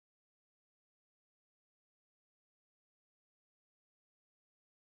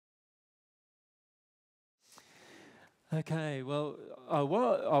Okay, well, I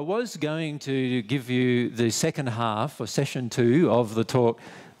was going to give you the second half, or session 2 of the talk,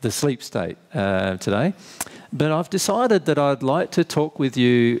 The Sleep State, today. But I've decided that I'd like to talk with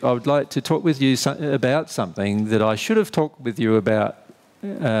you, about something that I should have talked with you about,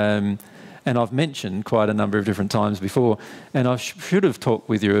 and I've mentioned quite a number of different times before, and I should have talked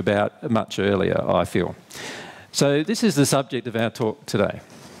with you about much earlier, I feel. So this is the subject of our talk today.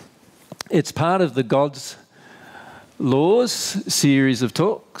 It's part of the God's Laws series of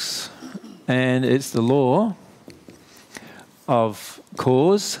talks, and it's the law of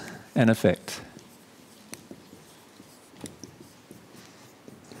cause and effect.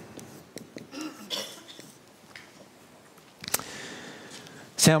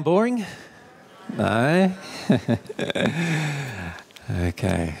 Sound boring? No?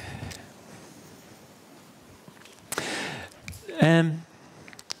 Okay.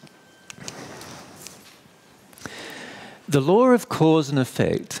 The law of cause and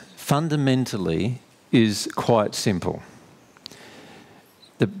effect fundamentally is quite simple.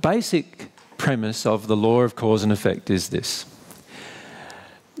 The basic premise of the law of cause and effect is this: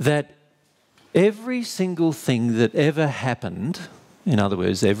 that every single thing that ever happened, in other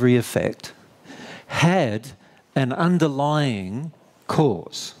words, every effect, had an underlying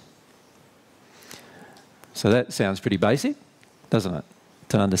cause. So that sounds pretty basic, doesn't it,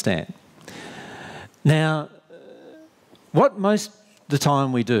 to understand? Now, what most of the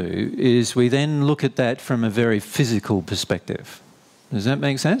time we do is we then look at that from a very physical perspective. Does that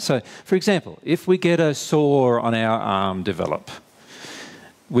make sense? So, for example, if we get a sore on our arm develop,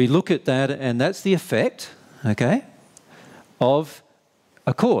 we look at that and that's the effect, okay, of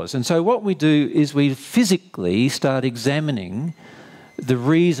a cause. And so what we do is we physically start examining the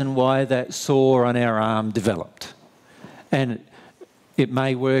reason why that sore on our arm developed. And it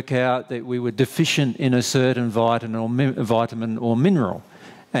may work out that we were deficient in a certain vitamin or mineral,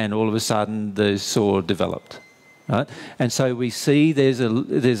 and all of a sudden the sore developed. Right? And so we see there's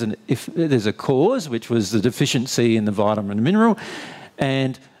a cause, which was the deficiency in the vitamin and mineral,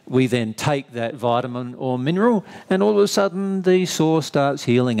 and we then take that vitamin or mineral, and all of a sudden the sore starts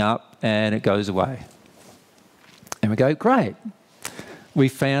healing up and it goes away. And we go, great, we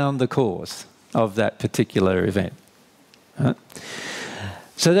found the cause of that particular event. Right?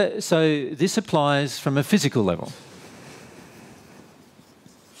 So this applies from a physical level.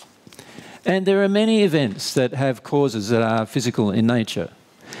 And there are many events that have causes that are physical in nature.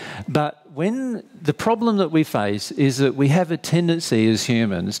 But when the problem that we face is that we have a tendency as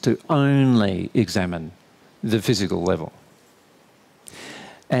humans to only examine the physical level.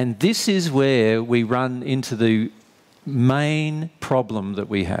 And this is where we run into the main problem that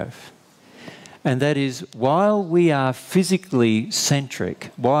we have. And that is, while we are physically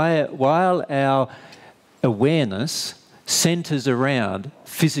centric, while our awareness centres around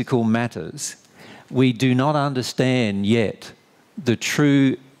physical matters, we do not understand yet the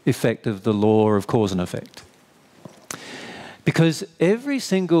true effect of the law of cause and effect. Because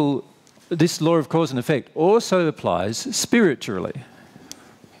this law of cause and effect also applies spiritually.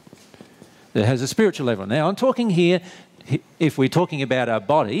 It has a spiritual level. Now, I'm talking here, if we're talking about our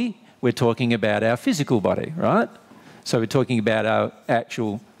body, we're talking about our physical body, right? So we're talking about our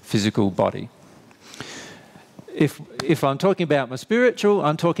actual physical body. If I'm talking about my spiritual,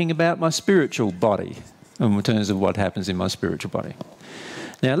 I'm talking about my spiritual body in terms of what happens in my spiritual body.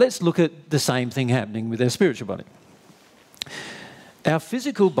 Now let's look at the same thing happening with our spiritual body. Our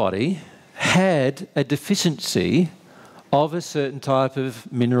physical body had a deficiency of a certain type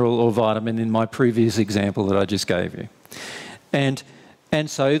of mineral or vitamin in my previous example that I just gave you. And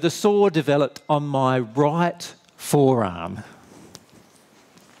so the sore developed on my right forearm.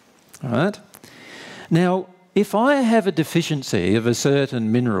 All right? Now, if I have a deficiency of a certain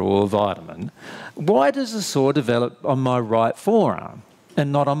mineral or vitamin, why does the sore develop on my right forearm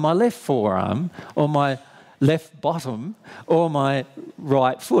and not on my left forearm or my left bottom or my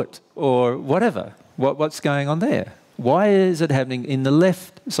right foot or whatever? What's going on there? Why is it happening in the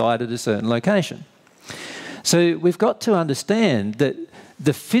left side at a certain location? So we've got to understand that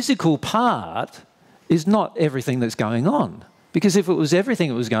the physical part is not everything that's going on. Because if it was everything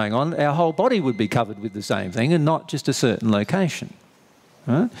that was going on, our whole body would be covered with the same thing and not just a certain location.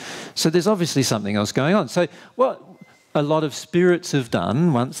 Right? So there's obviously something else going on. So what a lot of spirits have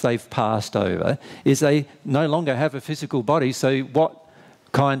done once they've passed over is they no longer have a physical body, so what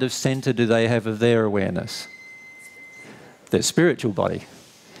kind of centre do they have of their awareness? Their spiritual body.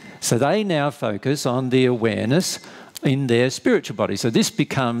 So they now focus on the awareness in their spiritual body. So this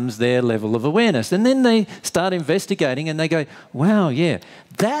becomes their level of awareness. And then they start investigating and they go, wow, yeah,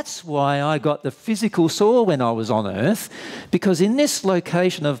 that's why I got the physical sore when I was on earth, because in this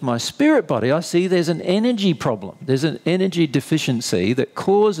location of my spirit body, I see there's an energy problem. There's an energy deficiency that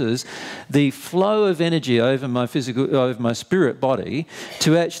causes the flow of energy over my spirit body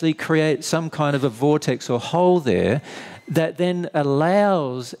to actually create some kind of a vortex or hole there that then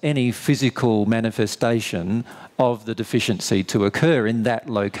allows any physical manifestation of the deficiency to occur in that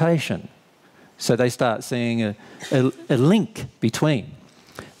location. So they start seeing a link between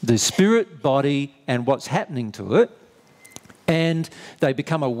the spirit body and what's happening to it, and they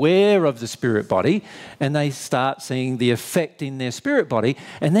become aware of the spirit body and they start seeing the effect in their spirit body,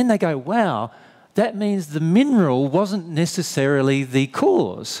 and then they go, wow, that means the mineral wasn't necessarily the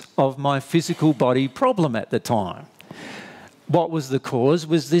cause of my physical body problem at the time. What was the cause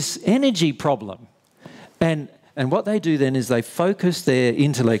was this energy problem. And what they do then is they focus their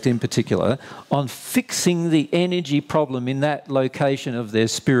intellect in particular on fixing the energy problem in that location of their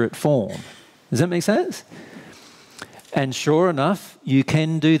spirit form. Does that make sense? And sure enough, you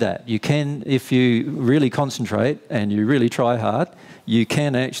can do that. You can, if you really concentrate and you really try hard, you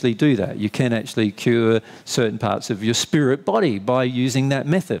can actually do that. You can actually cure certain parts of your spirit body by using that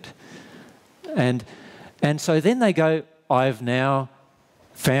method. And so then they go, I've now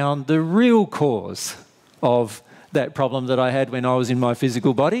found the real cause of that problem that I had when I was in my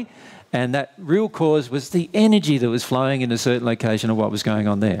physical body, and that real cause was the energy that was flowing in a certain location of what was going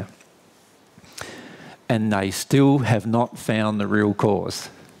on there. And they still have not found the real cause.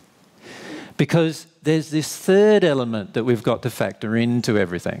 Because there's this third element that we've got to factor into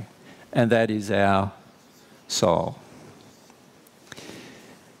everything, and that is our soul.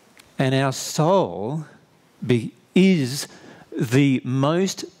 And our soul is the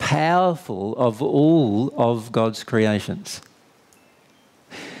most powerful of all of God's creations.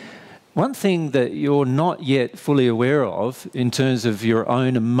 One thing that you're not yet fully aware of in terms of your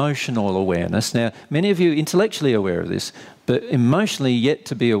own emotional awareness, now many of you intellectually aware of this, but emotionally yet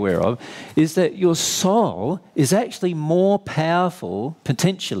to be aware of, is that your soul is actually more powerful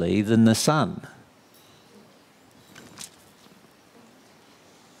potentially than the sun.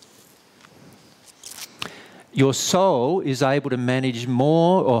 Your soul is able to manage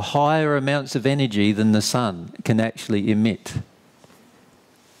more or higher amounts of energy than the sun can actually emit.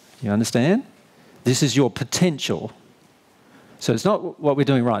 You understand? This is your potential. So it's not what we're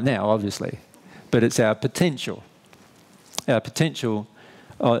doing right now, obviously, but it's our potential. Our potential,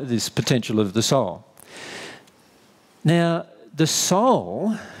 this potential of the soul. Now, the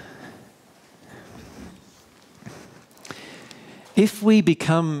soul, if we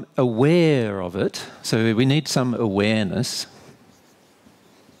become aware of it, so we need some awareness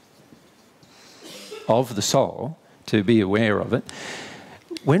of the soul to be aware of it.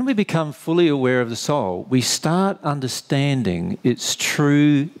 When we become fully aware of the soul, we start understanding its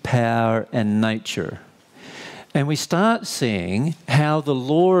true power and nature. And we start seeing how the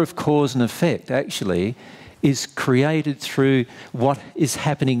law of cause and effect actually is created through what is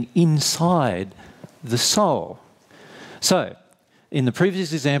happening inside the soul. So, in the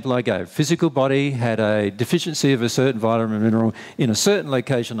previous example I gave, physical body had a deficiency of a certain vitamin or mineral in a certain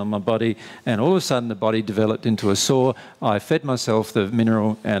location on my body, and all of a sudden the body developed into a sore. I fed myself the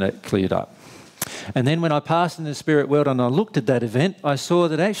mineral and it cleared up. And then when I passed in the spirit world and I looked at that event, I saw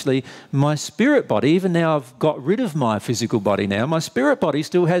that actually my spirit body, even now I've got rid of my physical body now, my spirit body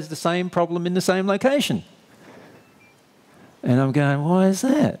still has the same problem in the same location. And I'm going, why is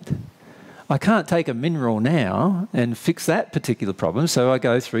that? I can't take a mineral now and fix that particular problem, so I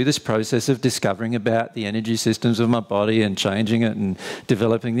go through this process of discovering about the energy systems of my body and changing it and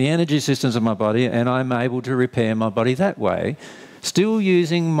developing the energy systems of my body, and I'm able to repair my body that way, still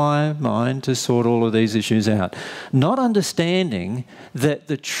using my mind to sort all of these issues out. Not understanding that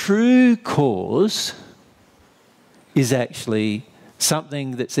the true cause is actually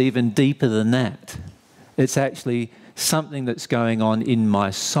something that's even deeper than that. It's actually something that's going on in my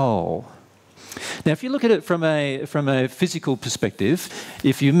soul. Now, if you look at it from a physical perspective,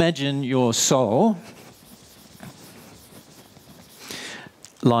 if you imagine your soul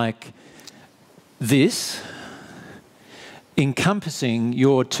like this, encompassing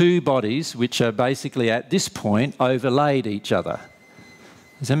your two bodies, which are basically at this point overlaid each other.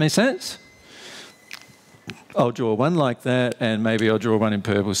 Does that make sense? I'll draw one like that, and maybe I'll draw one in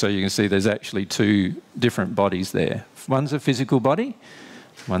purple so you can see there's actually two different bodies there. One's a physical body,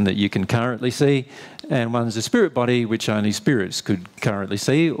 one that you can currently see, and one's a spirit body which only spirits could currently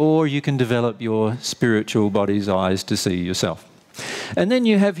see, or you can develop your spiritual body's eyes to see yourself. And then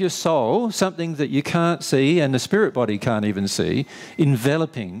you have your soul, something that you can't see and the spirit body can't even see,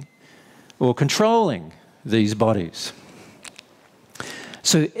 enveloping or controlling these bodies.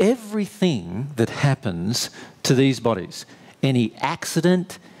 So everything that happens to these bodies, any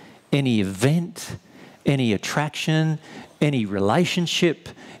accident, any event, any attraction, any relationship,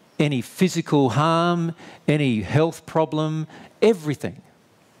 any physical harm, any health problem, everything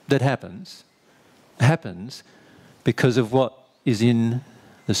that happens because of what is in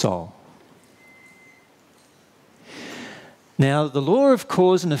the soul. Now, the law of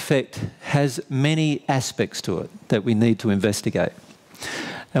cause and effect has many aspects to it that we need to investigate.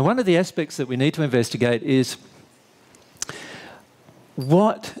 And one of the aspects that we need to investigate is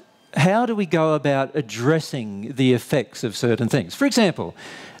how do we go about addressing the effects of certain things? For example,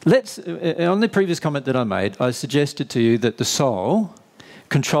 on the previous comment that I made, I suggested to you that the soul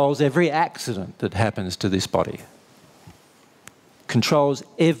controls every accident that happens to this body. Controls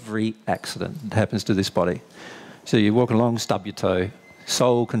every accident that happens to this body. So you walk along, stub your toe,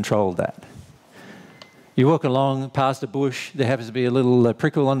 soul controlled that. You walk along past a bush, there happens to be a little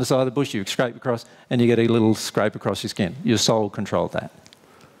prickle on the side of the bush, you scrape across and you get a little scrape across your skin. Your soul controlled that.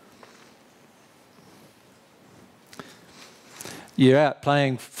 You're out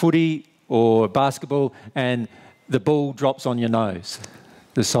playing footy or basketball and the ball drops on your nose.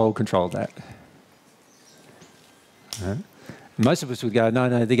 The soul controlled that. Right? Most of us would go,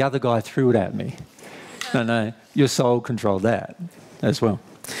 no, the other guy threw it at me. No, your soul controlled that as well.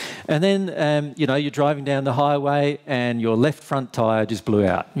 And then, you're driving down the highway and your left front tyre just blew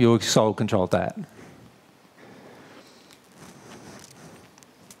out. Your soul controlled that.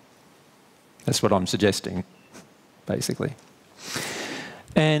 That's what I'm suggesting, basically.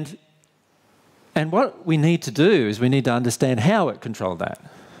 And what we need to do is we need to understand how it controlled that.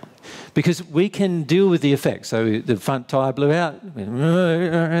 Because we can deal with the effects. So the front tyre blew out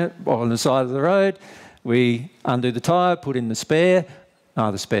on the side of the road. We undo the tyre, put in the spare.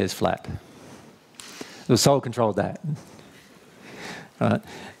 The spare's flat. The soul controlled that. Right?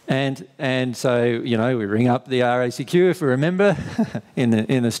 And so, we ring up the RACQ, if we remember.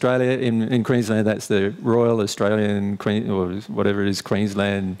 in Australia, in Queensland, that's the Royal Australian, or whatever it is,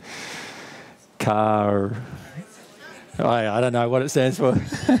 Queensland Car. I don't know what it stands for.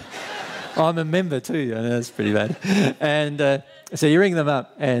 I'm a member too, and that's pretty bad. And so you ring them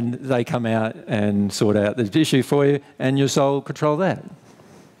up and they come out and sort out the issue for you, and your soul control that.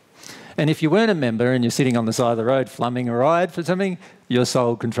 And if you weren't a member and you're sitting on the side of the road flumming a ride for something, your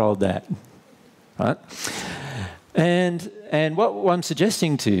soul controlled that. Right? And what I'm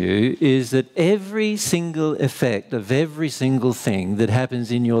suggesting to you is that every single effect of every single thing that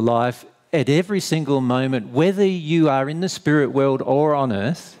happens in your life at every single moment, whether you are in the spirit world or on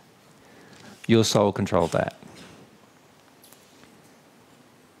earth, your soul controlled that.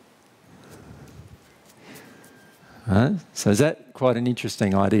 Right? So is that quite an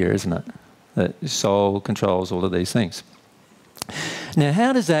interesting idea, isn't it? That soul controls all of these things. Now,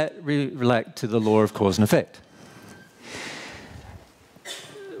 how does that relate to the law of cause and effect?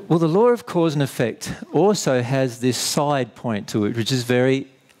 Well, the law of cause and effect also has this side point to it, which is very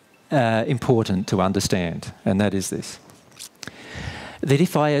important to understand, and that is this. That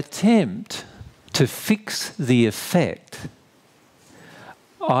if I attempt to fix the effect,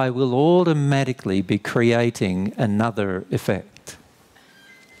 I will automatically be creating another effect.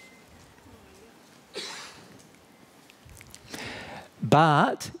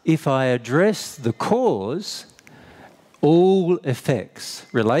 But if I address the cause, all effects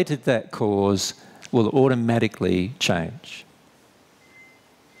related to that cause will automatically change.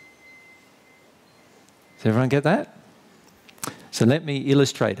 Does everyone get that? So let me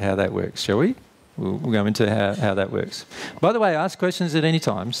illustrate how that works, shall we? We'll go into how that works. By the way, ask questions at any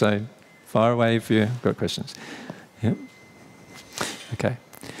time, so fire away if you've got questions. Yep. Okay.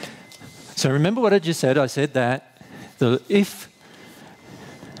 So remember what I just said? I said that if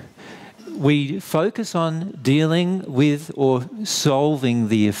we focus on dealing with or solving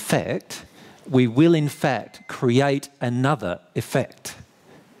the effect, we will in fact create another effect.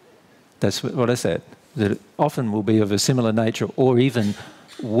 That's what I said. That it often will be of a similar nature or even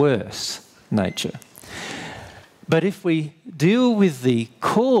worse nature. But if we deal with the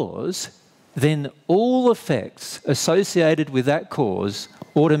cause, then all effects associated with that cause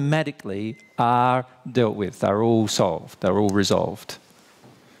automatically are dealt with. They're all solved. They're all resolved.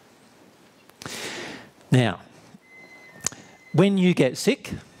 Now, when you get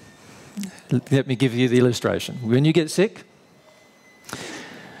sick, let me give you the illustration. When you get sick,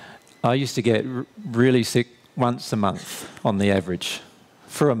 I used to get really sick once a month on the average,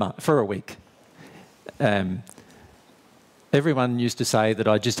 for a week. everyone used to say that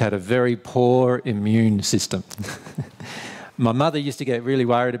I just had a very poor immune system. My mother used to get really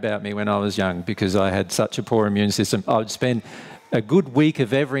worried about me when I was young because I had such a poor immune system. I would spend a good week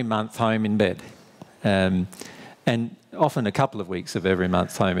of every month home in bed, and often a couple of weeks of every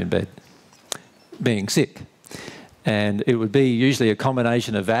month home in bed, being sick. And it would be usually a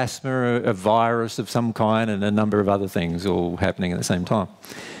combination of asthma, a virus of some kind, and a number of other things all happening at the same time.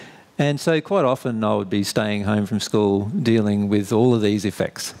 And so quite often I would be staying home from school dealing with all of these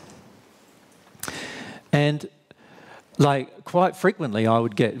effects. And like quite frequently I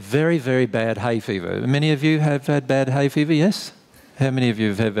would get very, very bad hay fever. Many of you have had bad hay fever, yes? How many of you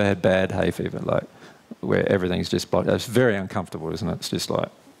have ever had bad hay fever, like where everything's just blocked? It's very uncomfortable, isn't it? It's just like,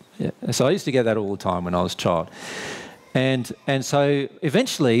 yeah. So I used to get that all the time when I was a child. And so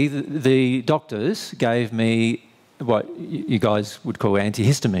eventually the doctors gave me what you guys would call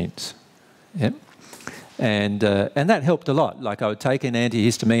antihistamines. Yep. And that helped a lot. Like I would take an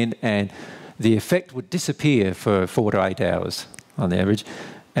antihistamine and the effect would disappear for 4 to 8 hours on the average.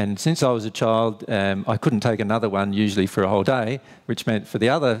 And since I was a child, I couldn't take another one usually for a whole day, which meant for the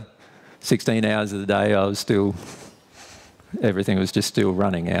other 16 hours of the day, I was still, everything was just still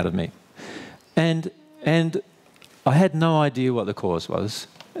running out of me. And I had no idea what the cause was.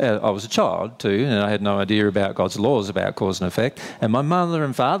 I was a child too, and I had no idea about God's laws about cause and effect. And my mother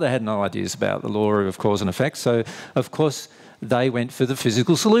and father had no ideas about the law of cause and effect. So, of course, they went for the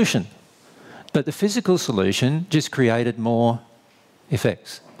physical solution. But the physical solution just created more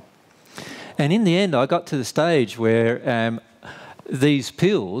effects. And in the end, I got to the stage where these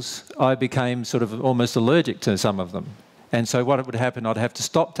pills, I became sort of almost allergic to some of them. And so what would happen, I'd have to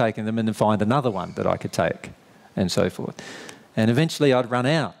stop taking them and then find another one that I could take, and so forth. And eventually I'd run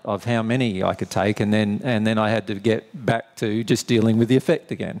out of how many I could take, and then I had to get back to just dealing with the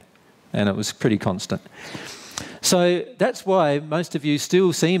effect again. And it was pretty constant. So that's why most of you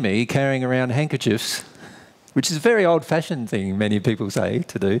still see me carrying around handkerchiefs, which is a very old-fashioned thing, many people say,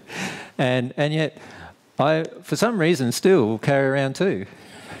 to do. And yet I, for some reason, still carry around too.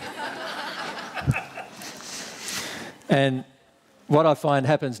 And what I find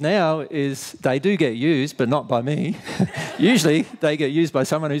happens now is they do get used, but not by me. Usually they get used by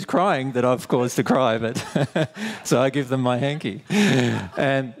someone who's crying that I've caused to cry, but so I give them my hanky.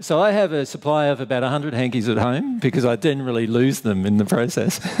 And so I have a supply of about 100 hankies at home because I generally lose them in the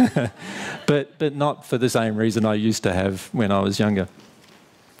process, but not for the same reason I used to have when I was younger.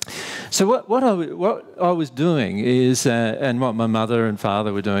 So what I was doing is, and what my mother and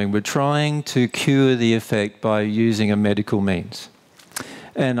father were doing, were trying to cure the effect by using a medical means.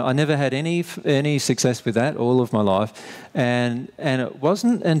 And I never had any success with that all of my life. And it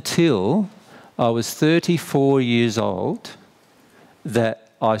wasn't until I was 34 years old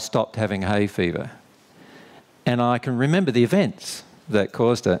that I stopped having hay fever. And I can remember the events that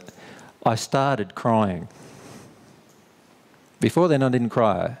caused it. I started crying. Before then, I didn't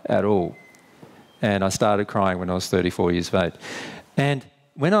cry at all. And I started crying when I was 34 years of age. And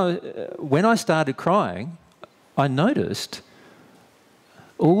when I started crying, I noticed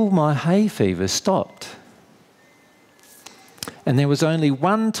all my hay fever stopped. And there was only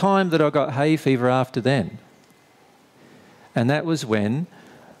one time that I got hay fever after then. And that was when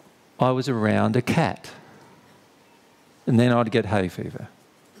I was around a cat. And then I'd get hay fever.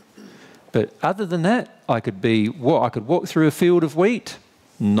 But other than that, I could walk through a field of wheat,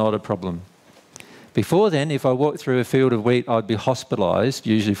 not a problem. Before then, if I walked through a field of wheat, I'd be hospitalised,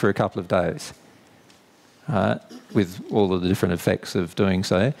 usually for a couple of days, with all of the different effects of doing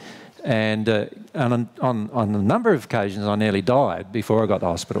so. And on a number of occasions, I nearly died before I got to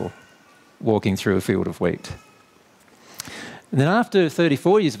hospital, walking through a field of wheat. And then after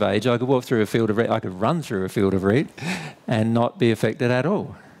 34 years of age, I could walk through a field of wheat, I could run through a field of wheat and not be affected at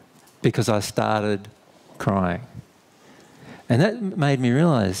all, because I started crying. And that made me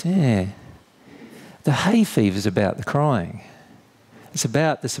realise, yeah, the hay fever is about the crying. It's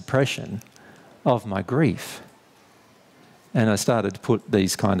about the suppression of my grief. And I started to put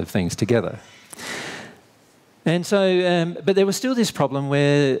these kind of things together. And so, but there was still this problem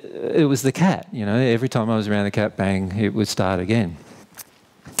where it was the cat, you know, every time I was around the cat, bang, it would start again.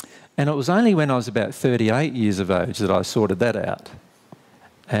 And it was only when I was about 38 years of age that I sorted that out.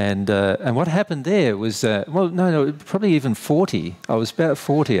 And what happened there was, well, no, probably even 40. I was about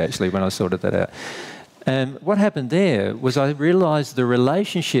 40 actually when I sorted that out. And what happened there was I realised the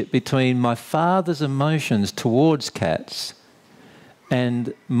relationship between my father's emotions towards cats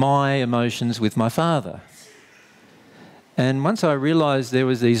and my emotions with my father. And once I realised there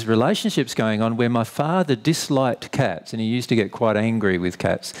was these relationships going on where my father disliked cats and he used to get quite angry with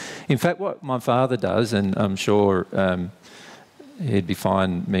cats. In fact, what my father does, and I'm sure he'd be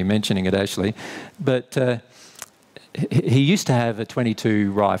fine me mentioning it actually. But he used to have a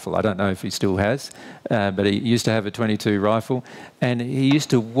 .22 rifle. I don't know if he still has, but he used to have a .22 rifle, and he used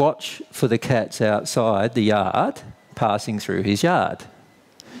to watch for the cats outside the yard passing through his yard.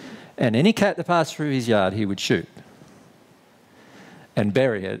 And any cat that passed through his yard, he would shoot and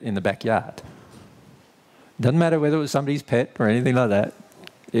bury it in the backyard. Doesn't matter whether it was somebody's pet or anything like that,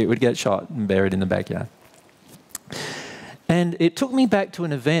 it would get shot and buried in the backyard. And it took me back to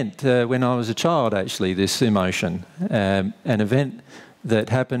an event when I was a child, actually, this emotion. An event that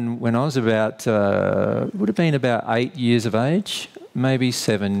happened when I was about, would have been about 8 years of age, maybe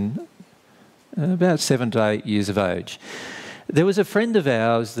about 7 to 8 years of age. There was a friend of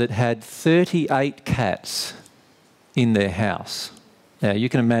ours that had 38 cats in their house. Now, you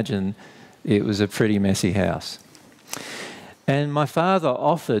can imagine it was a pretty messy house. And my father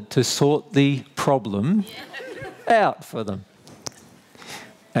offered to sort the problem out for them.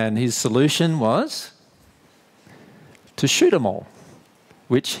 And his solution was to shoot them all,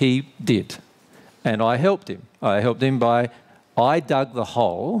 which he did. And I helped him. I helped him I dug the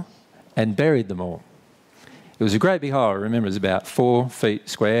hole and buried them all. It was a great big hole. I remember it was about 4 feet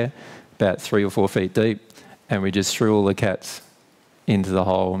square, about 3 or 4 feet deep, and we just threw all the cats into the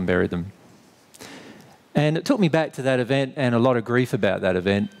hole and buried them. And it took me back to that event and a lot of grief about that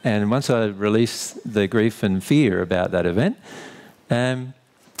event. And once I released the grief and fear about that event, no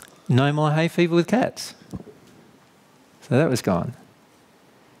more hay fever with cats. So that was gone.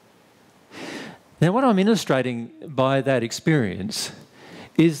 Now, what I'm illustrating by that experience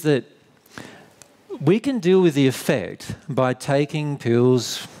is that we can deal with the effect by taking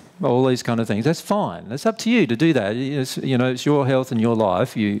pills, all these kind of things. That's fine. That's up to you to do that. It's, you know, it's your health and your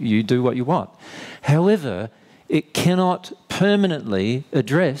life. You do what you want. However, it cannot permanently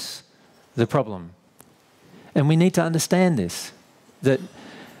address the problem. And we need to understand this, that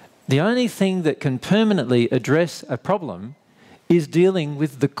the only thing that can permanently address a problem is dealing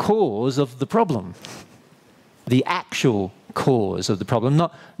with the cause of the problem, the actual cause of the problem,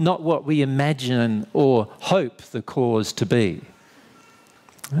 not what we imagine or hope the cause to be.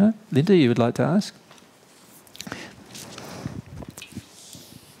 Linda, you would like to ask?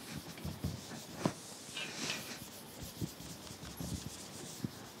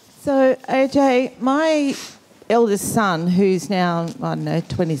 So, AJ, my eldest son, who's now, I don't know,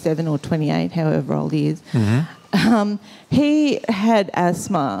 27 or 28, however old he is, he had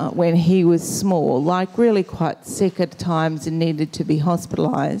asthma when he was small, like really quite sick at times and needed to be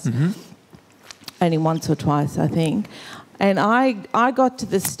hospitalised. Only once or twice, I think. And I got to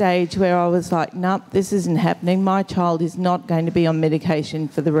the stage where I was like, nope, this isn't happening. My child is not going to be on medication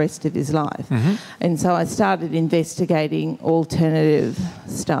for the rest of his life. And so I started investigating alternative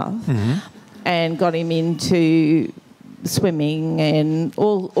stuff and got him into swimming and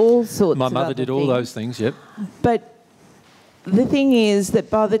all sorts of My mother did all those things, yep. But the thing is that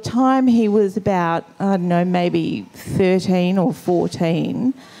by the time he was about, I don't know, maybe 13 or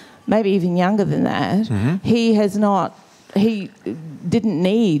 14, maybe even younger than that, he didn't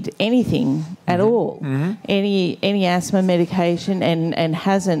need anything at all, any asthma medication, and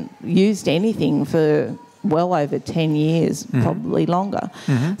hasn't used anything for well over 10 years, probably longer.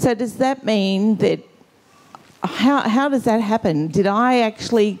 So does that mean that, how does that happen? Did I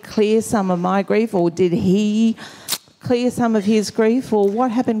actually clear some of my grief, or did he clear some of his grief, or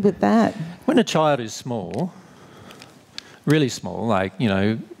what happened with that? When a child is small, really small, like, you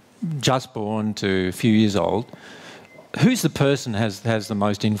know, just born to a few years old, who's the person has the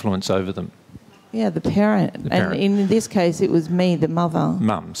most influence over them? Yeah, the parent. And in this case, it was me, the mother.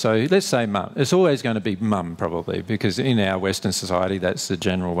 Mum. So let's say mum. It's always going to be mum, probably, because in our Western society, that's the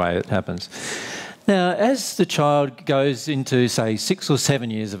general way it happens. Now, as the child goes into, say, 6 or 7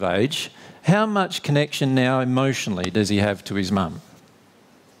 years of age, how much connection now emotionally does he have to his mum?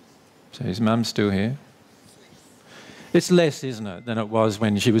 So his mum's still here. It's less, isn't it, than it was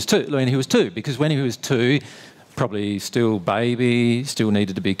when he was 2, because when he was 2, probably still baby, still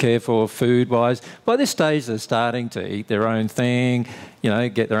needed to be cared for food-wise. By this stage, they're starting to eat their own thing, you know,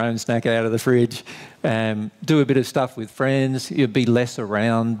 get their own snack out of the fridge, do a bit of stuff with friends. You'd be less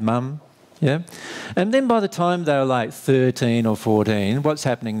around mum, yeah? And then by the time they were like 13 or 14, what's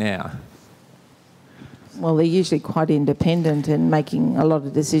happening now? Well, they're usually quite independent and making a lot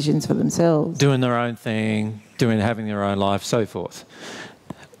of decisions for themselves. Doing their own thing, having their own life, so forth.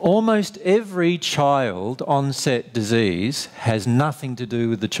 Almost every child onset disease has nothing to do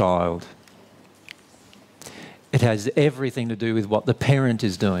with the child. It has everything to do with what the parent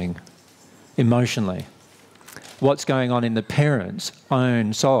is doing emotionally, what's going on in the parent's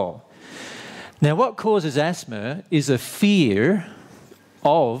own soul. Now, what causes asthma is a fear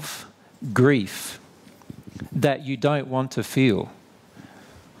of grief that you don't want to feel.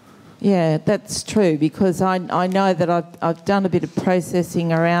 Yeah, that's true, because I know that I've done a bit of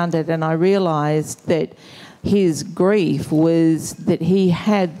processing around it, and I realised that his grief was that he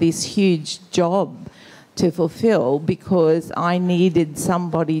had this huge job to fulfil because I needed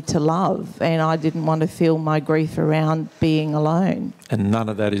somebody to love, and I didn't want to feel my grief around being alone. And none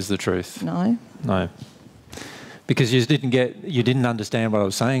of that is the truth. No? No. Because you didn't understand what I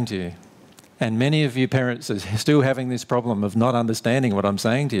was saying to you. And many of you parents are still having this problem of not understanding what I'm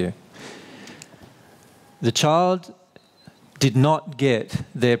saying to you. The child did not get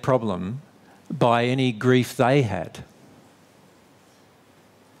their problem by any grief they had.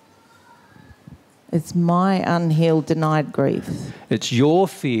 It's my unhealed, denied grief. It's your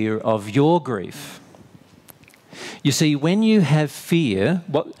fear of your grief. You see, when you have fear,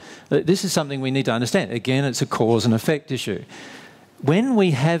 this is something we need to understand. Again, it's a cause and effect issue. When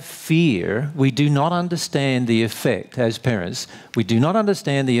we have fear, we do not understand the effect as parents. We do not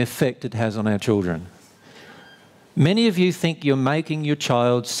understand the effect it has on our children. Many of you think you're making your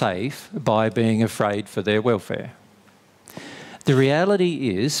child safe by being afraid for their welfare. The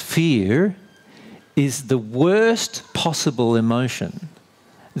reality is fear is the worst possible emotion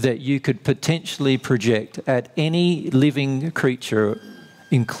that you could potentially project at any living creature,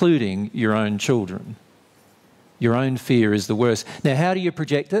 including your own children. Your own fear is the worst. Now, how do you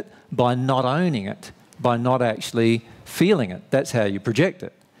project it? By not owning it, by not actually feeling it. That's how you project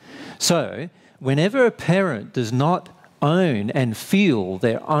it. So, whenever a parent does not own and feel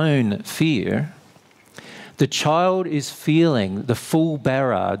their own fear, the child is feeling the full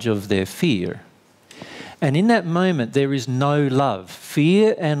barrage of their fear. And in that moment, there is no love.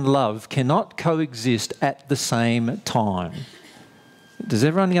 Fear and love cannot coexist at the same time. Does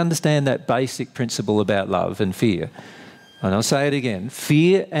everyone understand that basic principle about love and fear? And I'll say it again.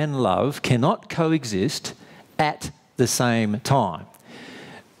 Fear and love cannot coexist at the same time.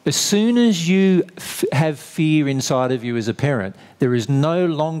 As soon as you have fear inside of you as a parent, there is no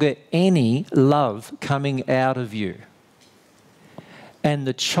longer any love coming out of you. And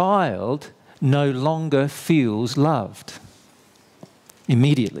the child no longer feels loved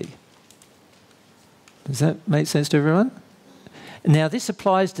immediately. Does that make sense to everyone? Now, this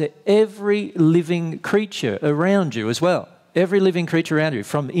applies to every living creature around you as well. Every living creature around you,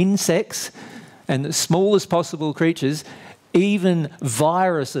 from insects and the smallest possible creatures, even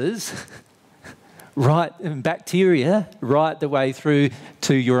viruses, right, and bacteria, right the way through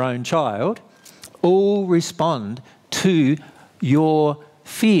to your own child, all respond to your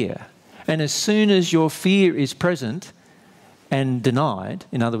fear. And as soon as your fear is present and denied,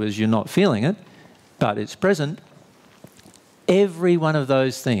 in other words, you're not feeling it, but it's present, every one of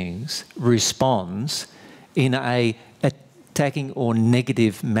those things responds in a attacking or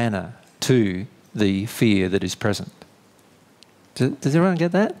negative manner to the fear that is present. Does everyone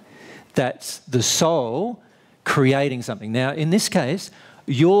get that? That's the soul creating something. Now, in this case,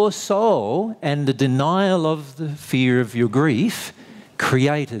 your soul and the denial of the fear of your grief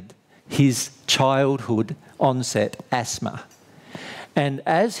created his childhood onset asthma. And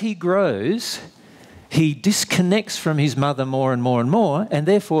as he grows, he disconnects from his mother more and more and more, and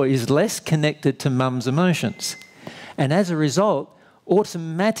therefore is less connected to mum's emotions. And as a result,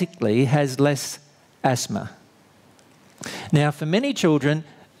 automatically has less asthma. Now, for many children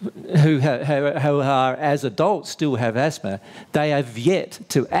who are as adults still have asthma, they have yet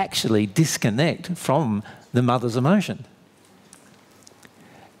to actually disconnect from the mother's emotion,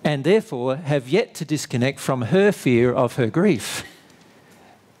 and therefore have yet to disconnect from her fear of her grief,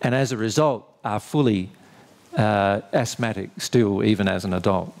 and as a result are fully asthmatic still, even as an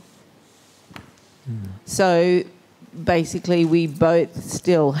adult. So basically we both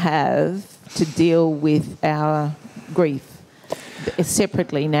still have to deal with our grief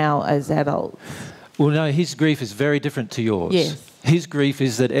separately now as adults. Well, no, his grief is very different to yours. Yes. His grief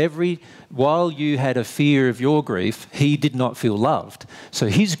is that while you had a fear of your grief, he did not feel loved. So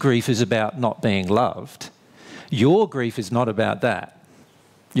his grief is about not being loved. Your grief is not about that.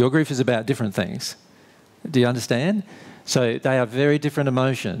 Your grief is about different things. Do you understand? So they are very different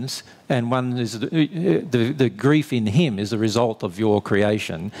emotions, and one is the grief in him is the result of your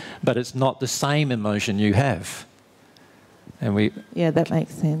creation, but it's not the same emotion you have. And yeah, that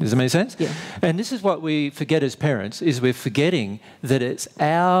makes sense. Does it make sense? Yeah. And this is what we forget as parents, is we're forgetting that it's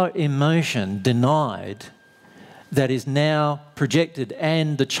our emotion denied that is now projected,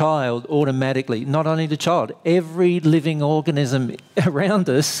 and the child automatically, not only the child, every living organism around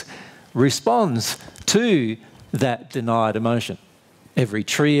us responds to that denied emotion. Every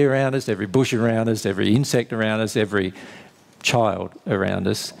tree around us, every bush around us, every insect around us, every child around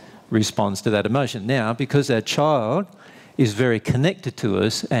us responds to that emotion. Now, because our child is very connected to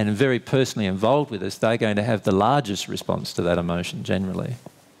us and very personally involved with us, they're going to have the largest response to that emotion generally.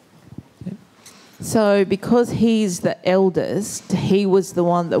 So because he's the eldest, he was the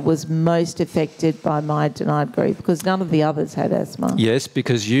one that was most affected by my denied grief, because none of the others had asthma. Yes,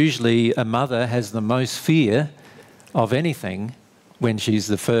 because usually a mother has the most fear of anything when she's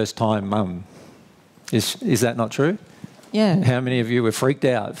the first-time mum. Is that not true? Yeah. How many of you were freaked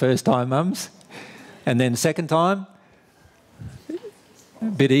out first-time mums? And then second time? A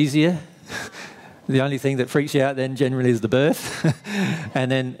bit easier. The only thing that freaks you out then generally is the birth,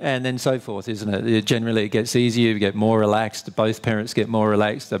 and then so forth, isn't it? Generally it gets easier, you get more relaxed, both parents get more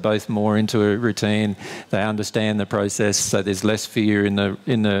relaxed, they're both more into a routine, they understand the process, so there's less fear in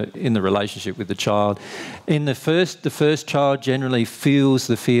the relationship with the child. The first child generally feels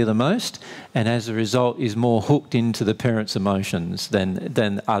the fear the most, and as a result is more hooked into the parents' emotions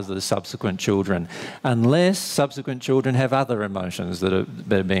than other subsequent children, unless subsequent children have other emotions that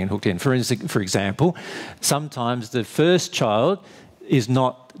are being hooked in. For example, sometimes the first child is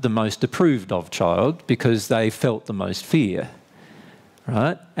not the most approved of child because they felt the most fear,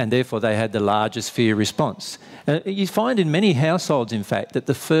 right? And therefore they had the largest fear response. You find in many households, in fact, that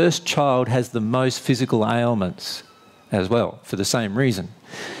the first child has the most physical ailments as well for the same reason.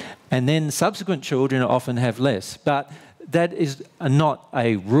 And then subsequent children often have less. But that is not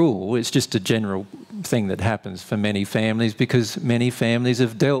a rule, it's just a general thing that happens for many families, because many families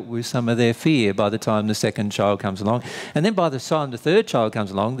have dealt with some of their fear by the time the second child comes along. And then by the time the third child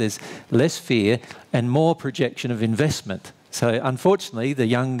comes along, there's less fear and more projection of investment. So unfortunately, the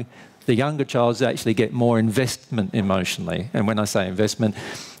younger childs actually get more investment emotionally. And when I say investment,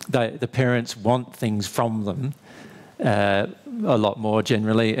 the parents want things from them a lot more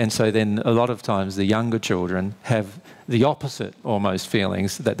generally, and so then a lot of times the younger children have the opposite almost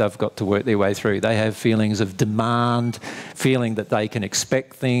feelings that they've got to work their way through. They have feelings of demand, feeling that they can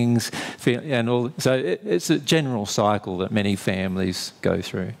expect things, so it's a general cycle that many families go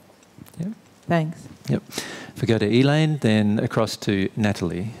through. Yep. Thanks. Yep. If we go to Elaine, then across to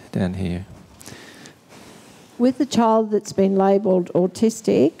Natalie down here. With a child that's been labelled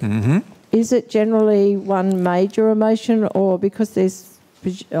autistic, is it generally one major emotion, or because there's,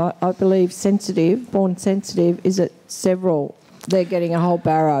 I believe, born sensitive, is it several? They're getting a whole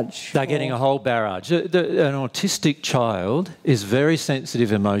barrage. They're getting a whole barrage. An autistic child is very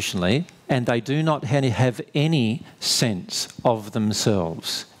sensitive emotionally, and they do not have any sense of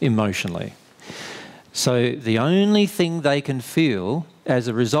themselves emotionally. So the only thing they can feel as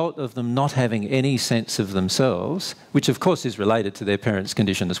a result of them not having any sense of themselves, which of course is related to their parents'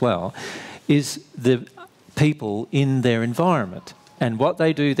 condition as well, is the people in their environment. And what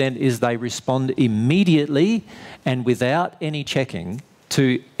they do then is they respond immediately and without any checking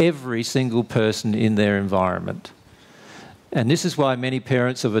to every single person in their environment. And this is why many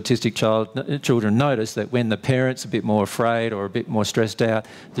parents of autistic children notice that when the parent's a bit more afraid or a bit more stressed out,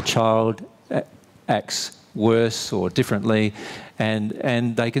 the child acts worse or differently,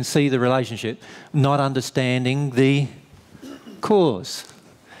 and they can see the relationship, not understanding the cause.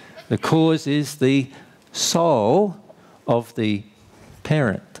 The cause is the soul of the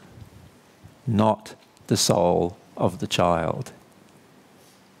parent, not the soul of the child.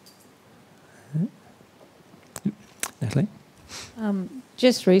 Natalie?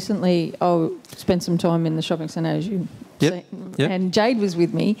 Just recently, I spent some time in the shopping centre, as you say, and Jade was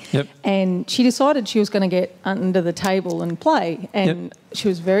with me, and she decided she was going to get under the table and play, and she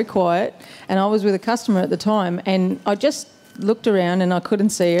was very quiet, and I was with a customer at the time, and I just looked around and I couldn't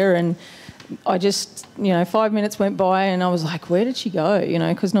see her, and I just, 5 minutes went by and I was like, where did she go?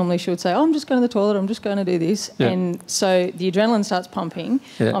 Because normally she would say, oh, I'm just going to the toilet, I'm just going to do this. Yeah. And so the adrenaline starts pumping.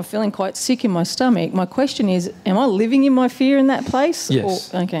 Yeah. I'm feeling quite sick in my stomach. My question is, am I living in my fear in that place?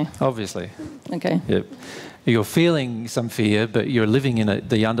 Yes. Okay. Obviously. Okay. Yep. You're feeling some fear, but you're living in it.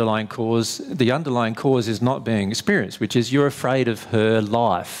 The underlying cause is not being experienced, which is you're afraid of her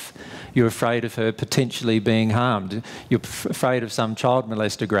life. You're afraid of her potentially being harmed. You're afraid of some child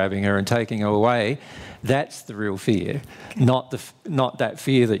molester grabbing her and taking her away. That's the real fear, not that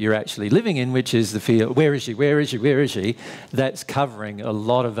fear that you're actually living in, which is the fear, where is she, where is she, where is she? That's covering a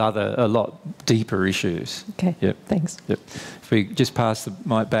lot deeper issues. Okay, yep. Thanks. Yep. If we just pass the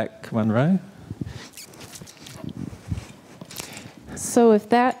mic back one row. So if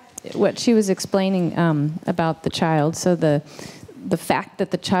what she was explaining about the child, so the fact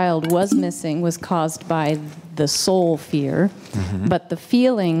that the child was missing was caused by the soul fear, but the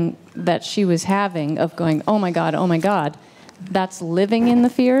feeling that she was having of going, oh my God, that's living in the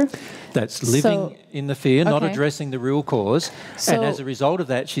fear? That's living in the fear, not okay. addressing the real cause. And as a result of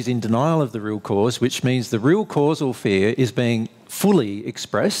that, she's in denial of the real cause, which means the real causal fear is being fully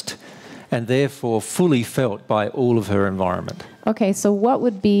expressed and therefore fully felt by all of her environment. Okay, so what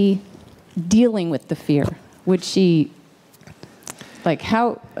would be dealing with the fear? Would she, like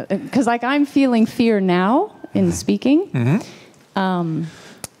how, because like I'm feeling fear now in speaking. Mm-hmm.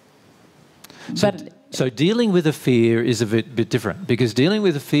 So dealing with a fear is a bit different, because dealing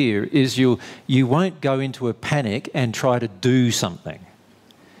with a fear is you won't go into a panic and try to do something.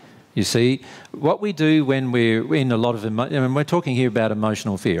 You see, what we do when we're in a lot of we're talking here about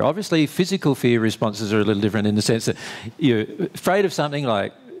emotional fear. Obviously, physical fear responses are a little different in the sense that you're afraid of something,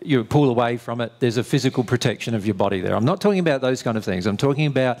 like you pull away from it, there's a physical protection of your body there. I'm not talking about those kind of things. I'm talking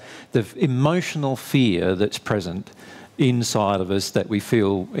about the emotional fear that's present inside of us that we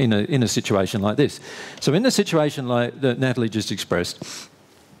feel in a situation like this. So in the situation like that Natalie just expressed,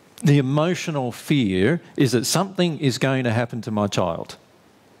 the emotional fear is that something is going to happen to my child.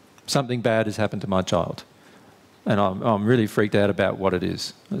 Something bad has happened to my child. And I'm really freaked out about what it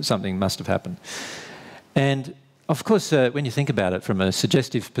is. Something must have happened. And of course, when you think about it from a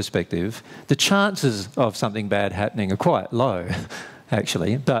suggestive perspective, the chances of something bad happening are quite low,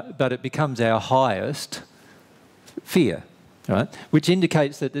 actually, but it becomes our highest fear, right? Which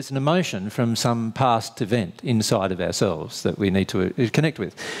indicates that there's an emotion from some past event inside of ourselves that we need to connect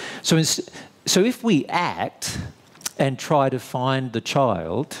with. So if we act and try to find the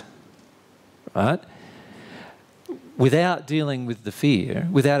child, right, without dealing with the fear,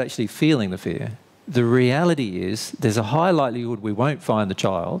 without actually feeling the fear, the reality is there's a high likelihood we won't find the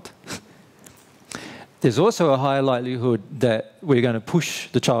child. There's also a high likelihood that we're going to push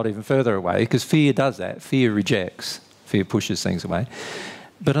the child even further away, because fear does that. Fear rejects. Fear pushes things away.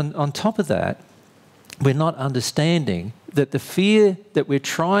 But on top of that, we're not understanding that the fear that we're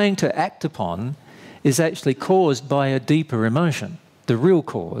trying to act upon is actually caused by a deeper emotion, the real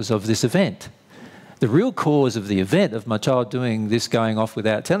cause of this event. The real cause of the event of my child doing this, going off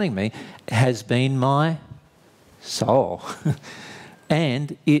without telling me, has been my soul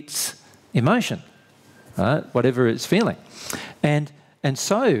and its emotion. Right? Whatever it's feeling. And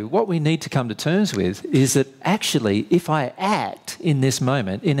so what we need to come to terms with is that actually if I act in this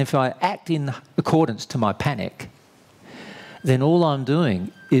moment, and if I act in accordance to my panic, then all I'm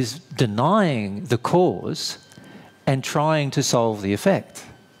doing is denying the cause and trying to solve the effect.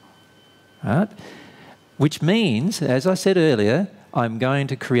 Right? Which means, as I said earlier, I'm going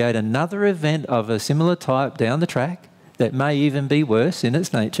to create another event of a similar type down the track that may even be worse in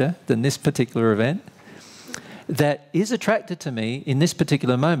its nature than this particular event, that is attracted to me in this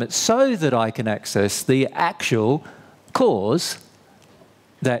particular moment, so that I can access the actual cause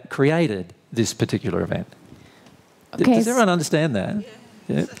that created this particular event. Okay, does everyone understand that?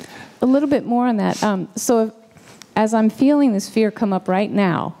 Yeah. A little bit more on that. So as I'm feeling this fear come up right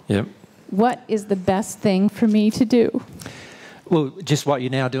now, yep, what is the best thing for me to do? Well, just what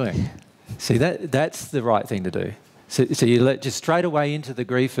you're now doing. See, that's the right thing to do. So you let just straight away into the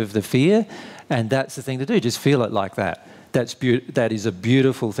grief of the fear, and that's the thing to do. Just feel it like that. That is a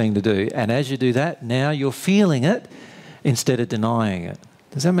beautiful thing to do. And as you do that, now you're feeling it instead of denying it.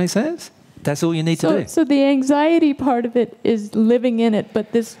 Does that make sense? That's all you need to do. So the anxiety part of it is living in it,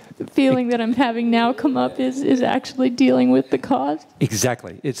 but this feeling that I'm having now come up is actually dealing with the cause?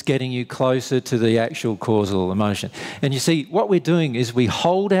 Exactly. It's getting you closer to the actual causal emotion. And you see, what we're doing is we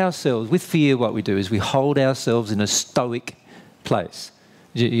hold ourselves, with fear what we do is we hold ourselves in a stoic place.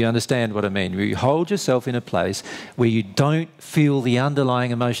 You understand what I mean? You hold yourself in a place where you don't feel the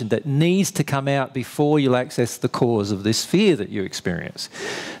underlying emotion that needs to come out before you'll access the cause of this fear that you experience.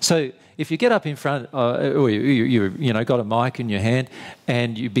 So if you get up in front, or you know, got a mic in your hand,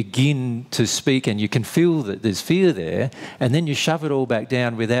 and you begin to speak, and you can feel that there's fear there, and then you shove it all back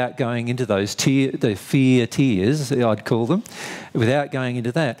down without going into those the fear tears, I'd call them, without going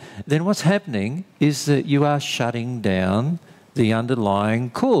into that, then what's happening is that you are shutting down the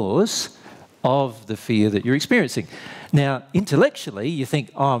underlying cause of the fear that you're experiencing. Now, intellectually, you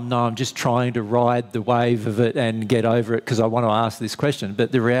think, oh, no, I'm just trying to ride the wave of it and get over it because I want to ask this question.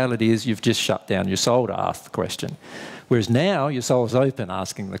 But the reality is you've just shut down your soul to ask the question. Whereas now your soul's open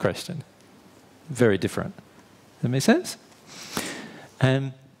asking the question. Very different. Does that make sense?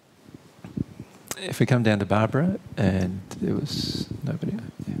 If we come down to Barbara, and there was nobody.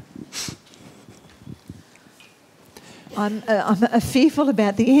 Yeah. I'm fearful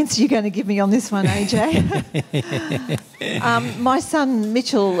about the answer you're going to give me on this one, AJ. My son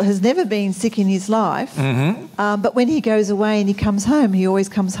Mitchell has never been sick in his life, but when he goes away and he comes home, he always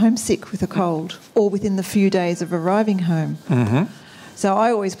comes home sick with a cold or within the few days of arriving home. So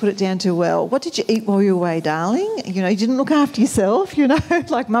I always put it down to, well, what did you eat while you were away, darling? You know, you didn't look after yourself, you know,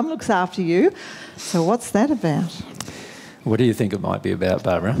 like Mum looks after you. So what's that about? What do you think it might be about,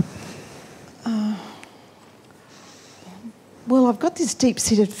 Barbara? Well, I've got this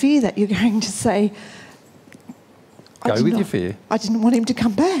deep-seated fear that you're going to say... Go with your fear. I didn't want him to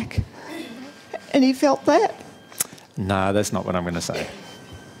come back. And he felt that. No, that's not what I'm going to say.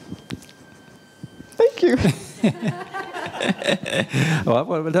 Thank you.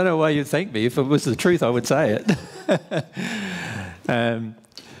 Well, I don't know why you'd thank me. If it was the truth, I would say it.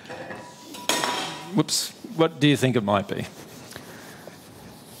 Whoops. What do you think it might be?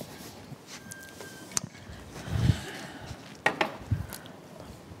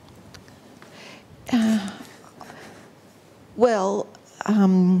 Well,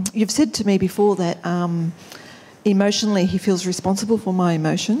 you've said to me before that emotionally he feels responsible for my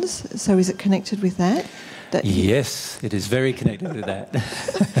emotions. So is it connected with that? Yes, it is very connected with that.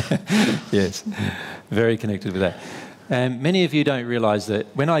 Yes, very connected with that. And many of you don't realise that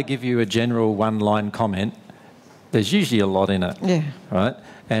when I give you a general one-line comment, there's usually a lot in it. Yeah. Right?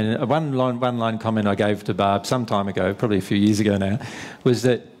 And a one-line comment I gave to Barb some time ago, probably a few years ago now, was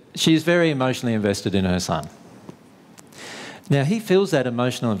that she's very emotionally invested in her son. Now, he feels that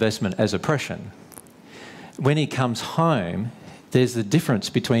emotional investment as oppression. When he comes home, there's the difference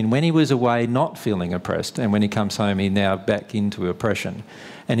between when he was away not feeling oppressed and when he comes home, he's now back into oppression.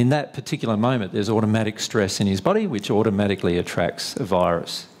 And in that particular moment, there's automatic stress in his body, which automatically attracts a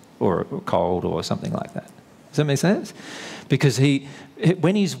virus or a cold or something like that. Does that make sense? Because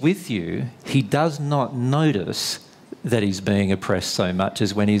when he's with you, he does not notice that he's being oppressed so much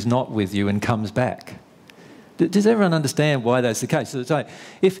as when he's not with you and comes back. Does everyone understand why that's the case? So it's like,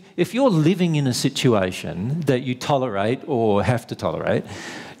 if you're living in a situation that you tolerate or have to tolerate,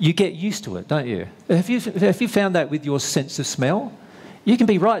 you get used to it, don't you? Have you found that with your sense of smell? You can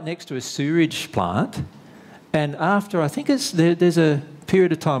be right next to a sewage plant, and after, I think there's a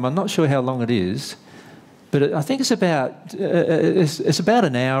period of time, I'm not sure how long it is, but I think it's about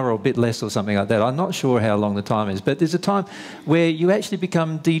an hour or a bit less or something like that. I'm not sure how long the time is, but there's a time where you actually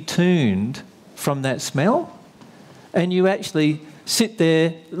become detuned from that smell, and you actually sit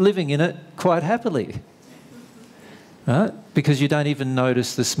there living in it quite happily, right? Because you don't even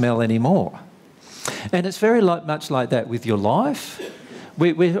notice the smell anymore. And it's very much like that with your life.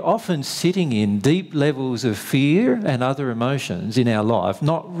 We're often sitting in deep levels of fear and other emotions in our life,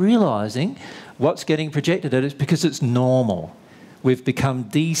 not realising what's getting projected at us because it's normal. We've become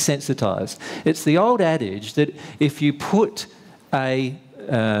desensitised. It's the old adage that if you put a...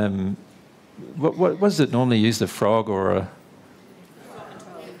 what does it normally use, a frog or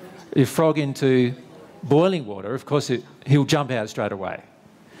a frog into boiling water, of course he'll jump out straight away.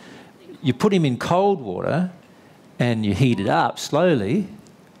 You put him in cold water and you heat it up slowly,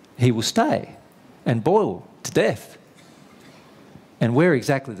 he will stay and boil to death. And we're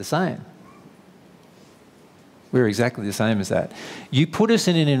exactly the same. We're exactly the same as that. You put us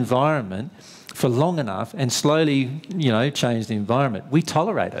in an environment for long enough and slowly, change the environment. We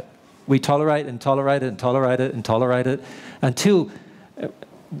tolerate it. We tolerate and tolerate it and tolerate it and tolerate it until,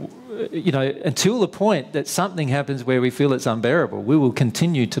 until the point that something happens where we feel it's unbearable. We will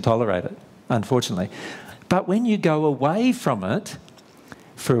continue to tolerate it, unfortunately. But when you go away from it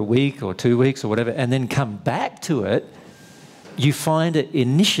for a week or 2 weeks or whatever and then come back to it, you find it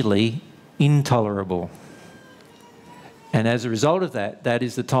initially intolerable. And as a result of that, that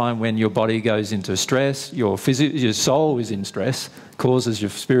is the time when your body goes into stress, your soul is in stress, causes your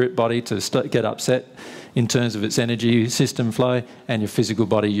spirit body to get upset in terms of its energy system flow, and your physical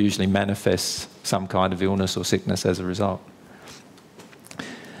body usually manifests some kind of illness or sickness as a result.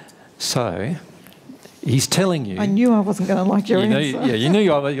 So, he's telling you... I knew I wasn't going to like your answer. You knew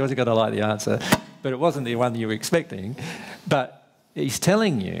you wasn't going to like the answer, but it wasn't the one you were expecting. But he's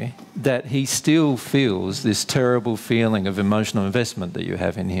telling you that he still feels this terrible feeling of emotional investment that you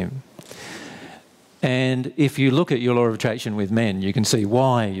have in him. And if you look at your law of attraction with men, you can see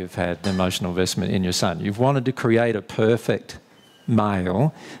why you've had emotional investment in your son. You've wanted to create a perfect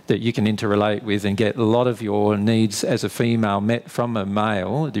male that you can interrelate with and get a lot of your needs as a female met from a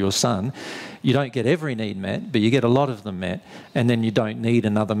male, your son. You don't get every need met, but you get a lot of them met, and then you don't need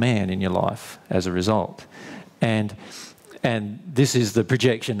another man in your life as a result. And this is the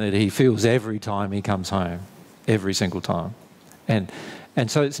projection that he feels every time he comes home, every single time. And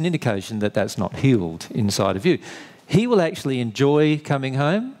so it's an indication that that's not healed inside of you. he will actually enjoy coming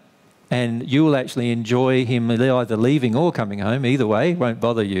home, and you will actually enjoy him either leaving or coming home. Either way, it won't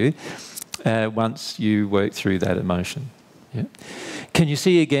bother you once you work through that emotion. Yeah. Can you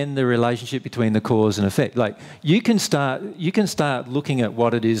see again the relationship between the cause and effect? Like you can start looking at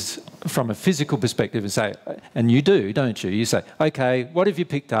what it is from a physical perspective and say, and you do, don't you? You say, okay, what have you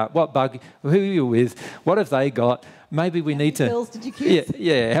picked up? What bug? Who are you with? What have they got? Maybe we need to. How many girls did you kiss?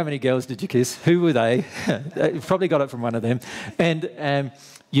 Yeah. How many girls did you kiss? Who were they? You probably got it from one of them. And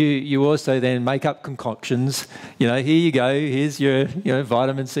you also then make up concoctions. You know, here you go. Here's your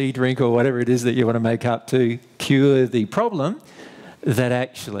vitamin C drink or whatever it is that you want to make up to cure the problem that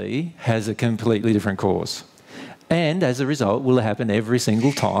actually has a completely different cause. And as a result, will happen every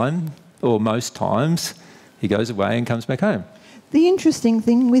single time, or most times, he goes away and comes back home. The interesting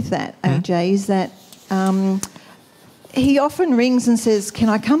thing with that, AJ, is that he often rings and says, can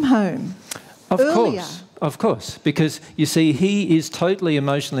I come home earlier? Of course, because you see, he is totally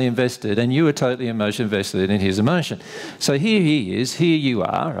emotionally invested and you are totally emotionally invested in his emotion. So here he is, here you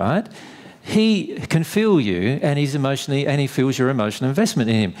are, right? He can feel you and he feels your emotional investment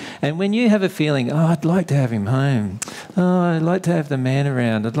in him. And when you have a feeling, oh, I'd like to have him home. Oh, I'd like to have the man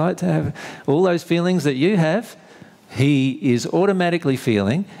around. I'd like to have all those feelings that you have, he is automatically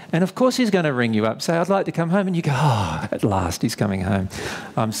feeling. And of course he's going to ring you up, say, I'd like to come home. And you go, oh, at last he's coming home.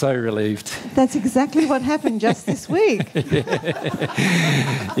 I'm so relieved. That's exactly what happened just this week.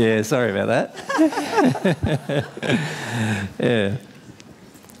 Yeah, sorry about that. Yeah.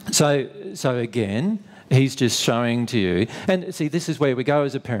 So again, he's just showing to you. And see, this is where we go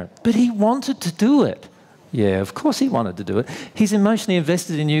as a parent. But he wanted to do it. Yeah, of course he wanted to do it. He's emotionally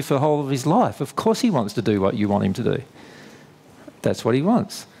invested in you for the whole of his life. Of course he wants to do what you want him to do. That's what he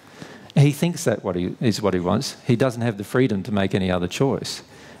wants. He thinks that is what he wants. He doesn't have the freedom to make any other choice.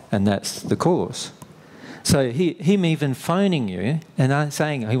 And that's the cause. So him even phoning you and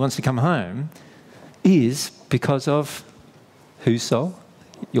saying he wants to come home is because of whose soul?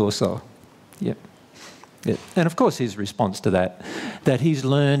 Your soul. Yep. Yep. And of course his response to that he's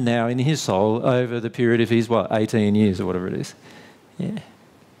learned now in his soul over the period of his, 18 years or whatever it is. Yeah.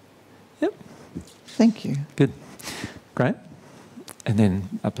 Yep. Thank you. Good. Great. And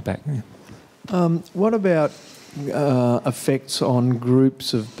then up the back. Yeah. What about effects on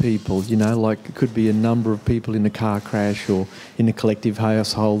groups of people? You know, like it could be a number of people in a car crash or in a collective